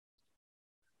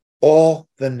 All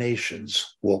the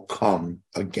nations will come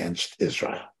against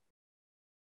Israel.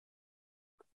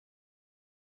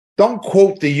 Don't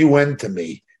quote the UN to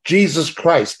me. Jesus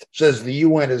Christ says the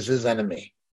UN is his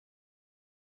enemy.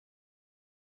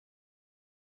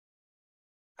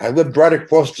 I lived right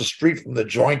across the street from the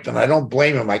joint, and I don't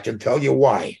blame him. I can tell you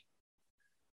why.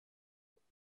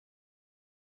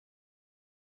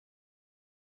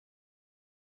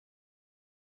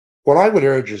 What I would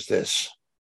urge is this.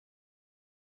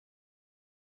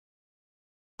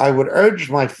 I would urge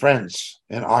my friends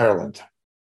in Ireland,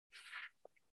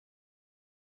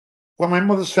 where my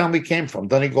mother's family came from,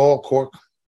 Donegal, Cork,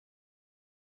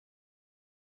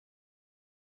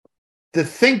 to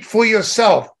think for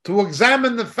yourself, to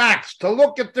examine the facts, to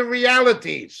look at the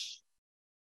realities.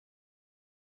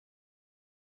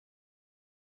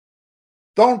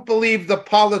 Don't believe the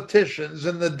politicians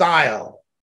in the dial.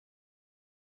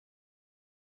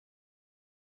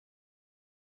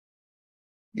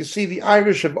 You see, the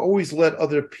Irish have always let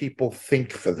other people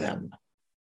think for them.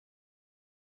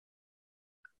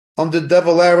 Under De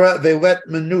Valera, they let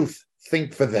Maynooth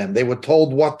think for them. They were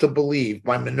told what to believe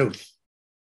by Maynooth.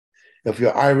 If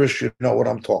you're Irish, you know what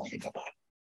I'm talking about.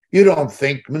 You don't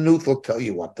think, Maynooth will tell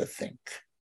you what to think.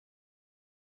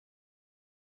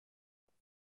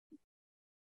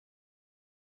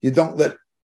 You don't let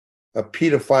a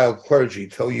pedophile clergy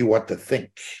tell you what to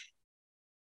think.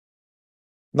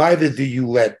 Neither do you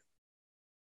let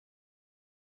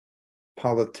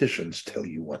politicians tell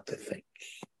you what to think.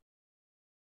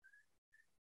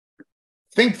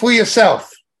 Think for yourself.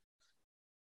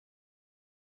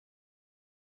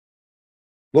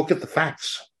 Look at the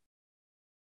facts.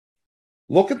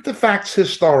 Look at the facts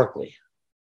historically.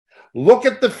 Look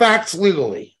at the facts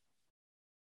legally.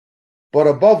 But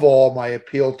above all, my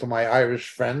appeal to my Irish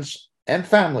friends and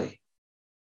family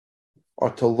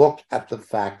are to look at the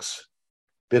facts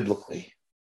biblically.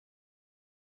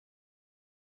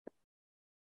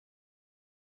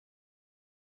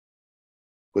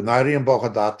 Good night and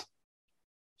Bogadat.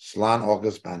 Slan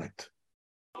August Bannock.